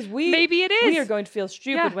thing. Because maybe it is. We are going to feel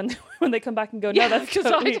stupid when they come back and go, no, that's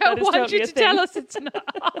totally, I don't want you to tell us it's not.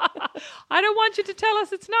 I don't want you to tell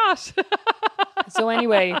us it's not. So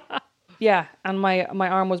anyway, yeah, and my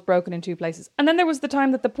arm was broken in 2 places. And then there was the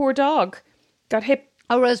time that the poor dog got hit.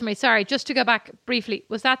 Oh, Rosemary, sorry, just to go back briefly.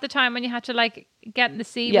 Was that the time when you had to like get in the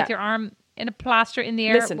sea with your arm in a plaster in the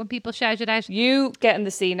air when people shouted out? You get in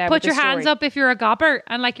the sea now. Put your hands up if you're a gobber,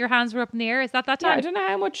 and like your hands were up in the air. Is that time? Yeah, I don't know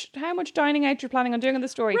how much dining out you're planning on doing in the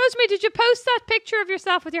story. Rosemary, did you post that picture of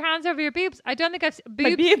yourself with your hands over your boobs? I don't think I've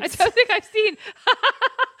boobs. I don't think I've seen.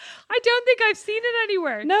 I don't think I've seen it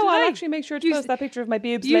anywhere. No, I'll actually make sure to post that picture of my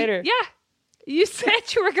boobs later. Yeah. You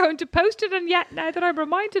said you were going to post it, and yet now that I'm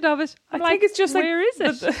reminded of it, I think it's just where is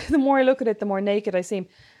it? The more I look at it, the more naked I seem.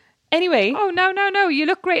 Anyway. Oh, no. You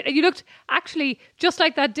look great. You looked actually just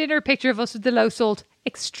like that dinner picture of us with the low salt.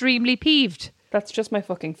 Extremely peeved. That's just my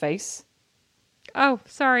fucking face. Oh,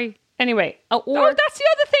 sorry. Anyway. That's the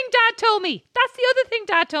other thing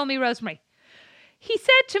Dad told me. Rosemary. He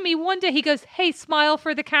said to me one day, he goes, hey, smile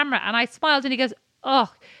for the camera. And I smiled and he goes,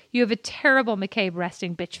 oh, you have a terrible McCabe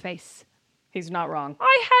resting bitch face. He's not wrong.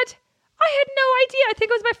 I had no idea. I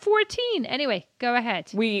think I was about 14. Anyway, go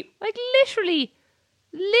ahead.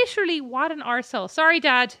 Literally, what an arsehole. Sorry,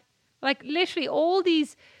 Dad. Like, literally, all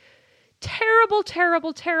these terrible,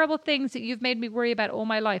 terrible, terrible things that you've made me worry about all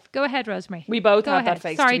my life. Go ahead, Rosemary. We both had that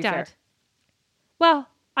face. Sorry, Dad. Fair. Well,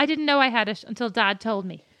 I didn't know I had it until Dad told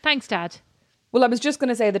me. Thanks, Dad. Well, I was just going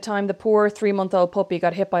to say the time the poor 3-month-old puppy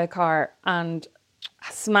got hit by a car and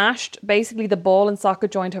smashed. Basically, the ball and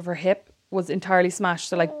socket joint of her hip was entirely smashed.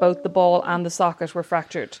 So, like, both the ball and the socket were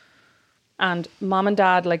fractured. And Mom and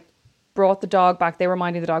Dad, like, brought the dog back. They were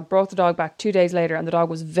minding the dog, brought the dog back 2 days later, and the dog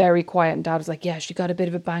was very quiet. And Dad was like, yeah, she got a bit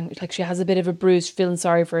of a bang. Like, she has a bit of a bruise, feeling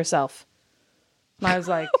sorry for herself. And I was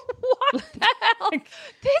like, what the hell?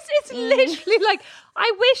 This is literally like,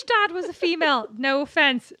 I wish Dad was a female. No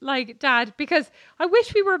offense, like, Dad, because I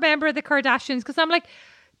wish we were a member of the Kardashians, because I'm like,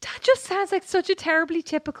 Dad just sounds like such a terribly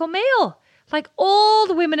typical male. Like, all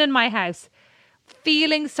the women in my house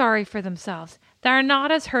feeling sorry for themselves. They're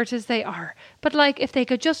not as hurt as they are. But like, if they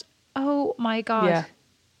could just, oh my God. Yeah.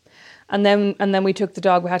 And then we took the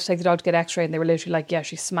dog. We had to take the dog to get x-ray, and they were literally like, yeah,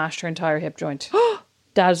 she smashed her entire hip joint.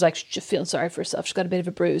 Dad was like, she's just feeling sorry for herself. She's got a bit of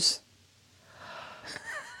a bruise.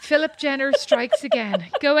 Philip Jenner strikes again.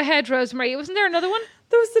 Go ahead, Rosemary. Wasn't there another one?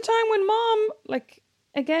 There was the time when Mom, like,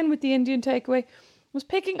 again with the Indian takeaway, was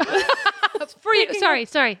picking for you.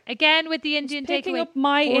 Sorry. Again with the Indian takeaway. Picking up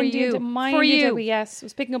my Indian takeaway. Yes,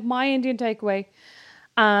 was picking up my Indian takeaway,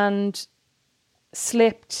 and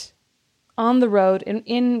slipped on the road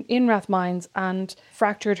in Rathmines and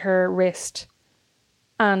fractured her wrist.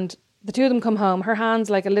 And the two of them come home. Her hand's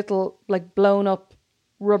like a little, like, blown up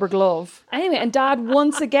rubber glove. Anyway, and Dad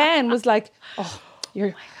once again was like, "Oh,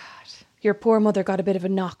 your poor mother got a bit of a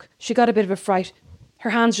knock. She got a bit of a fright. her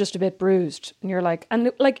hand's just a bit bruised. And you're like,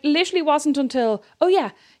 and like literally wasn't until, oh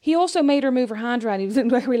yeah, he also made her move her hand around. He was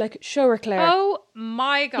like, show her, Claire. Oh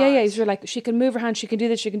my God. Yeah, he's like, she can move her hand, she can do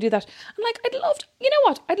this, she can do that. I'm like, I'd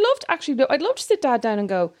love to sit Dad down and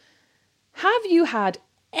go, have you had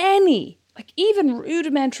any, like even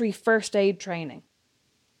rudimentary first aid training?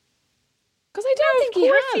 Because I don't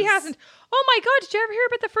think he hasn't. Oh my God, did you ever hear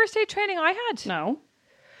about the first aid training I had? No.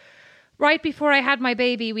 Right before I had my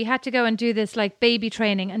baby, we had to go and do this like baby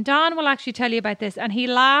training. And Don will actually tell you about this. And he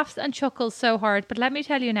laughs and chuckles so hard. But let me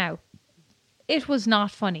tell you now, it was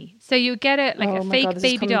not funny. So you get a fake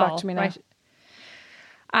baby doll, right?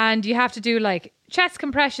 And you have to do like chest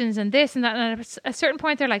compressions and this and that. And at a certain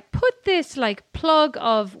point, they're like, put this like plug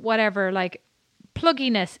of whatever, like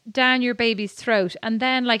plugginess down your baby's throat. And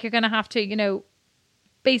then like you're going to have to, you know,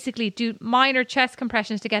 basically do minor chest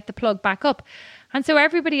compressions to get the plug back up. And so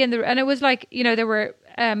everybody and it was like, you know, there were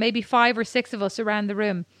maybe 5 or 6 of us around the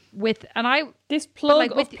room with, and I, this plug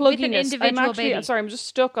like, of plugginess, I'm sorry, I'm just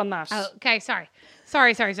stuck on that. Oh, okay, sorry.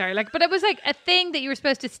 Like, but it was like a thing that you were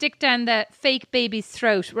supposed to stick down the fake baby's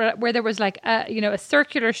throat where there was like a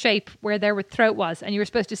circular shape where their throat was, and you were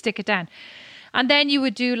supposed to stick it down. And then you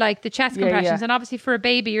would do like the chest compressions. Yeah. And obviously for a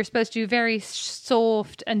baby, you're supposed to do very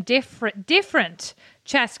soft and different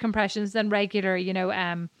chest compressions than regular, you know,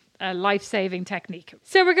 a life-saving technique.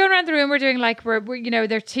 So we're going around the room, we're doing like, we're you know,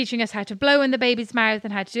 they're teaching us how to blow in the baby's mouth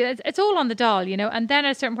and how to do it. It's all on the doll, you know. And then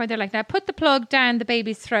at a certain point, they're like, now put the plug down the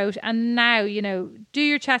baby's throat, and now, you know, do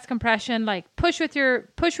your chest compression, like push with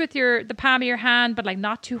the palm of your hand, but like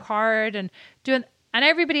not too hard, and and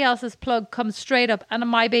everybody else's plug comes straight up, and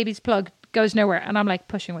my baby's plug goes nowhere. And I'm like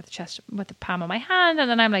pushing with the palm of my hand, and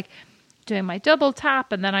then I'm like doing my double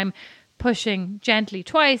tap, and then I'm pushing gently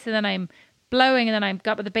twice, and then I'm blowing, and then I've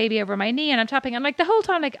got the baby over my knee and I'm tapping. And like the whole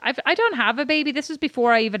time, like I don't have a baby. This was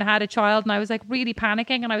before I even had a child, and I was like really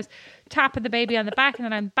panicking, and I was tapping the baby on the back, and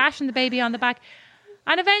then I'm bashing the baby on the back.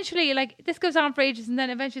 And eventually, like this goes on for ages, and then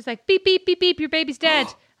eventually it's like beep beep beep beep, your baby's dead.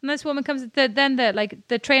 And this woman comes,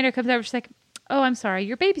 the trainer comes over, she's like, oh, I'm sorry,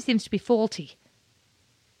 your baby seems to be faulty.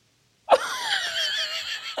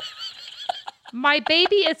 My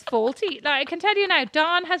baby is faulty. Now, I can tell you now,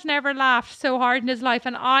 Don has never laughed so hard in his life,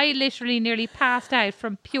 and I literally nearly passed out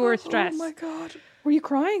from pure stress. Oh my God. Were you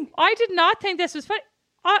crying? I did not think this was funny.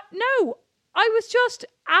 No, I was just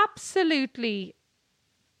absolutely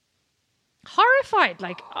horrified.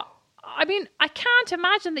 Like, I mean, I can't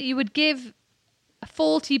imagine that you would give a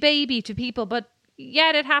faulty baby to people, but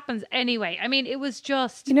yet it happens anyway. I mean, it was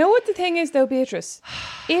just... You know what the thing is though, Beatrice?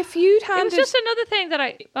 If you'd handed... It was just another thing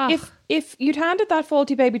that If you'd handed that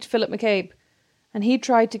faulty baby to Philip McCabe and he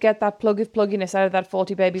tried to get that plug of plugginess out of that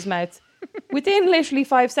faulty baby's mouth, within literally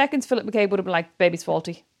 5 seconds, Philip McCabe would have been like, baby's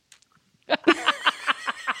faulty. You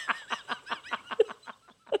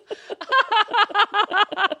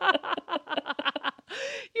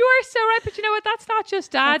are so right, but you know what? That's not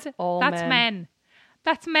just Dad. That's men.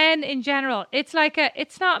 That's men in general. It's like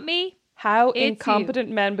it's not me. How incompetent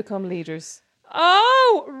men become leaders.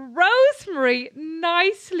 Oh, Rosemary,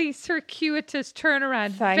 nicely circuitous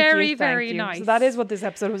turnaround. Very nice. So that is what this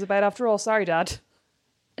episode was about after all. Sorry, Dad.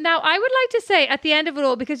 Now, I would like to say at the end of it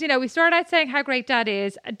all, because, you know, we started out saying how great Dad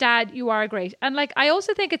is. Dad, you are great. And, like, I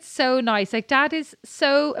also think it's so nice. Like, Dad is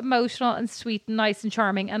so emotional and sweet and nice and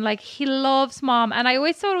charming. And, like, he loves Mom. And I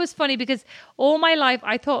always thought it was funny because all my life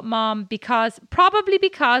I thought Mom, probably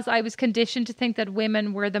because I was conditioned to think that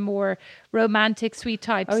women were the more romantic, sweet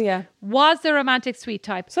types. Oh, yeah. Was the romantic, sweet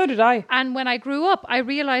type. So did I. And when I grew up, I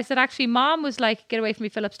realised that actually Mom was like, get away from me,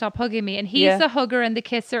 Philip, stop hugging me. And he's the hugger and the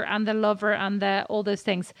kisser and the lover and all those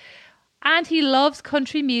things. And he loves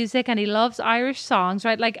country music and he loves Irish songs,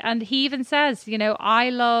 right? Like, and he even says, you know,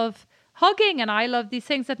 I love hugging and I love these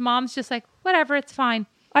things that Mom's just like, whatever, it's fine.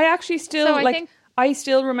 I actually still, I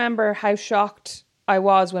still remember how shocked I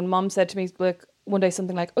was when Mom said to me, like, one day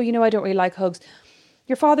something like, oh, you know, I don't really like hugs.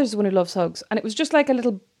 Your father's the one who loves hugs. And it was just like a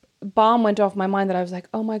little bomb went off my mind that I was like,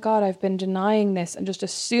 oh my God, I've been denying this and just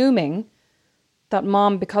assuming that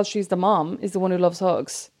Mom, because she's the mom, is the one who loves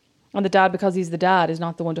hugs. And the dad, because he's the dad, is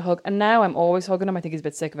not the one to hug. And now I'm always hugging him. I think he's a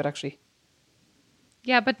bit sick of it, actually.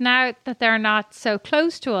 Yeah, but now that they're not so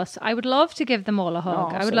close to us, I would love to give them all a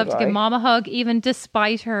hug. I would love to give Mom a hug, even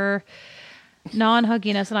despite her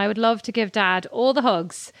non-hugginess. And I would love to give Dad all the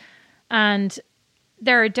hugs. And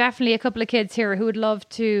there are definitely a couple of kids here who would love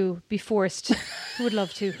to be forced. Who would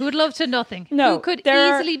love to nothing. No, who could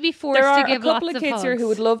easily be forced to give lots of hugs. There are a couple of kids here who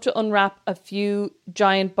would love to unwrap a few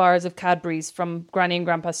giant bars of Cadbury's from Granny and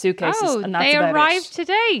Grandpa's suitcases. Oh, and that's they about arrived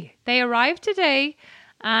today. They arrived today,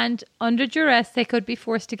 and under duress, they could be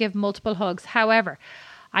forced to give multiple hugs. However,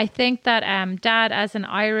 I think that Dad, as an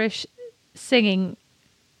Irish singing,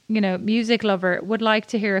 music lover, would like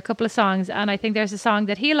to hear a couple of songs. And I think there's a song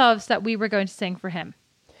that he loves that we were going to sing for him.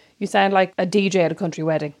 You sound like a DJ at a country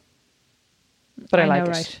wedding. But I like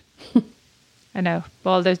know, it. Right? I know.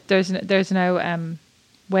 Well, there's no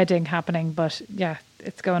wedding happening, but yeah,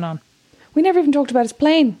 it's going on. We never even talked about his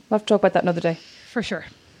plane. We'll have to talk about that another day. For sure.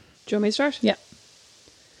 Do you want me to start? Yeah.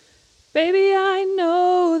 Baby, I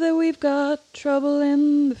know that we've got trouble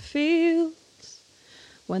in the fields,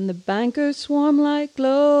 when the bankers swarm like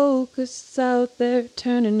locusts out there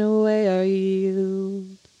turning away our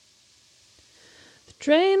yield. The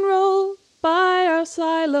train rolled by our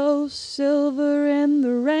silos, silver in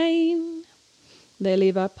the rain. They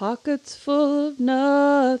leave our pockets full of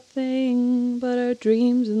nothing but our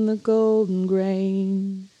dreams in the golden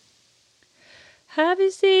grain. Have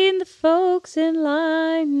you seen the folks in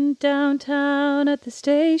line downtown at the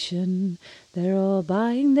station? They're all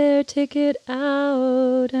buying their ticket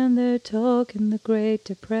out and they're talking the Great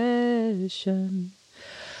Depression.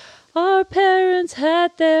 Our parents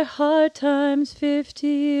had their hard times 50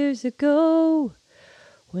 years ago,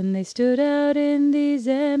 when they stood out in these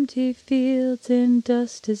empty fields in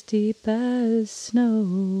dust as deep as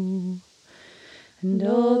snow. And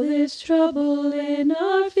all this trouble in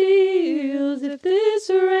our fields, if this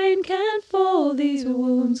rain can't fall, these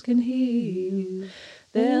wounds can heal.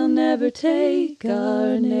 They'll never take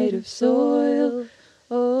our native soil,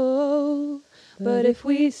 oh. But if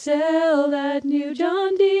we sell that new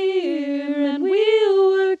John Deere and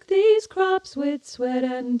we'll work these crops with sweat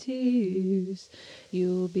and tears,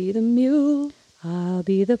 you'll be the mule, I'll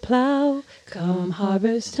be the plow. Come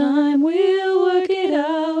harvest time, we'll work it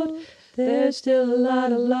out. There's still a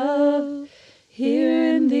lot of love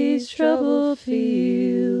here in these troubled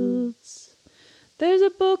fields. There's a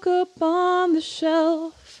book up on the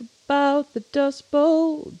shelf about the Dust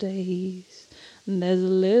Bowl days. And there's a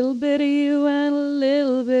little bit of you and a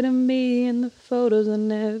little bit of me in the photos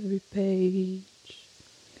on every page.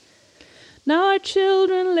 Now our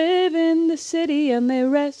children live in the city and they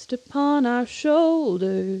rest upon our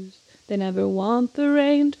shoulders. They never want the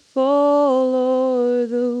rain to fall or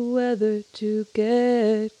the weather to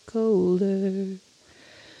get colder.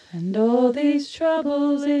 And all these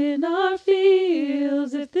troubles in our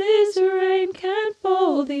fields, if this rain can't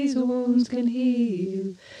fall, these wounds can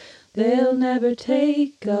heal. They'll never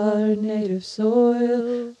take our native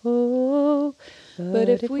soil, oh. But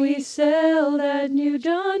if we sell that new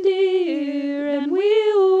John Deere and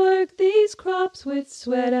we'll work these crops with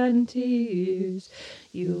sweat and tears,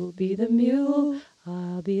 you'll be the mule,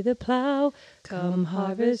 I'll be the plow. Come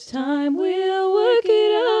harvest time, we'll work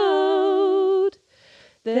it out.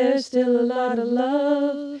 There's still a lot of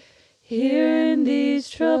love here in these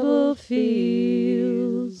troubled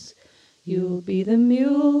fields. You'll be the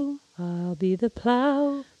mule, I'll be the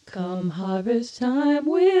plow. Come harvest time,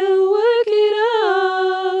 we'll work it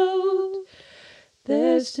out.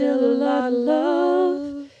 There's still a lot of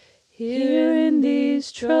love here in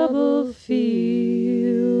these troubled fields.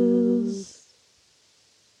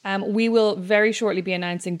 We will very shortly be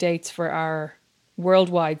announcing dates for our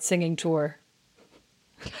worldwide singing tour.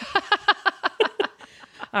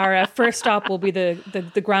 Our first stop will be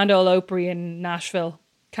the Grand Ole Opry in Nashville.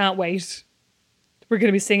 Can't wait. We're going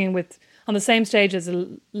to be singing on the same stage as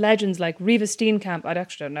legends like Riva Steenkamp. I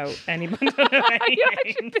actually don't know anybody. You're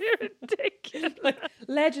actually being ridiculous.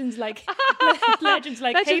 Legends like legends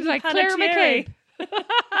Hayden like Claire Panettiere. McCabe.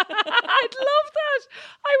 I'd love that.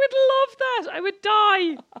 I would love that. I would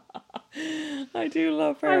die. I do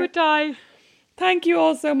love her. I would die. Thank you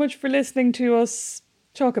all so much for listening to us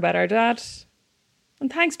talk about our dad.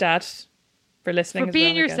 And thanks, Dad, for listening. For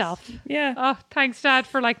being yourself. Yeah. Oh, thanks, Dad,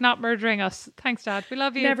 for not murdering us. Thanks, Dad. We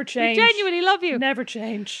love you. Never change. We genuinely love you. Never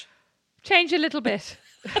change. Change a little bit.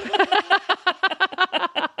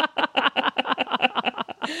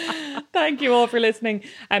 Thank you all for listening.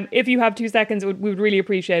 If you have 2 seconds, we would really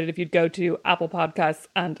appreciate it if you'd go to Apple Podcasts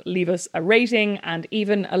and leave us a rating and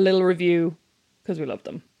even a little review, because we love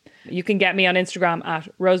them. You can get me on Instagram at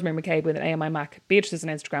Rosemary McCabe with an A on my Mac. Beatrice is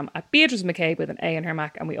on Instagram at Beatrice McCabe with an A on her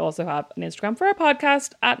Mac. And we also have an Instagram for our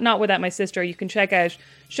podcast at Not Without My Sister. You can check out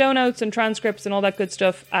show notes and transcripts and all that good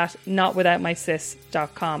stuff at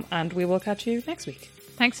notwithoutmysis.com. And we will catch you next week.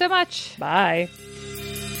 Thanks so much. Bye.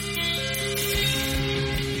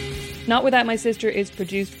 Not Without My Sister is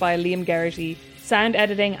produced by Liam Geraghty. Sound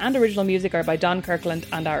editing and original music are by Don Kirkland.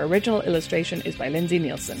 And our original illustration is by Lindsay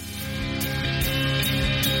Nielsen.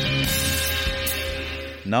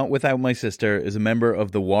 Not Without My Sister is a member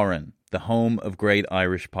of The Warren, the home of great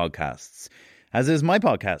Irish podcasts. As is my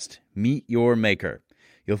podcast, Meet Your Maker.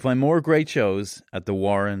 You'll find more great shows at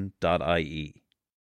thewarren.ie.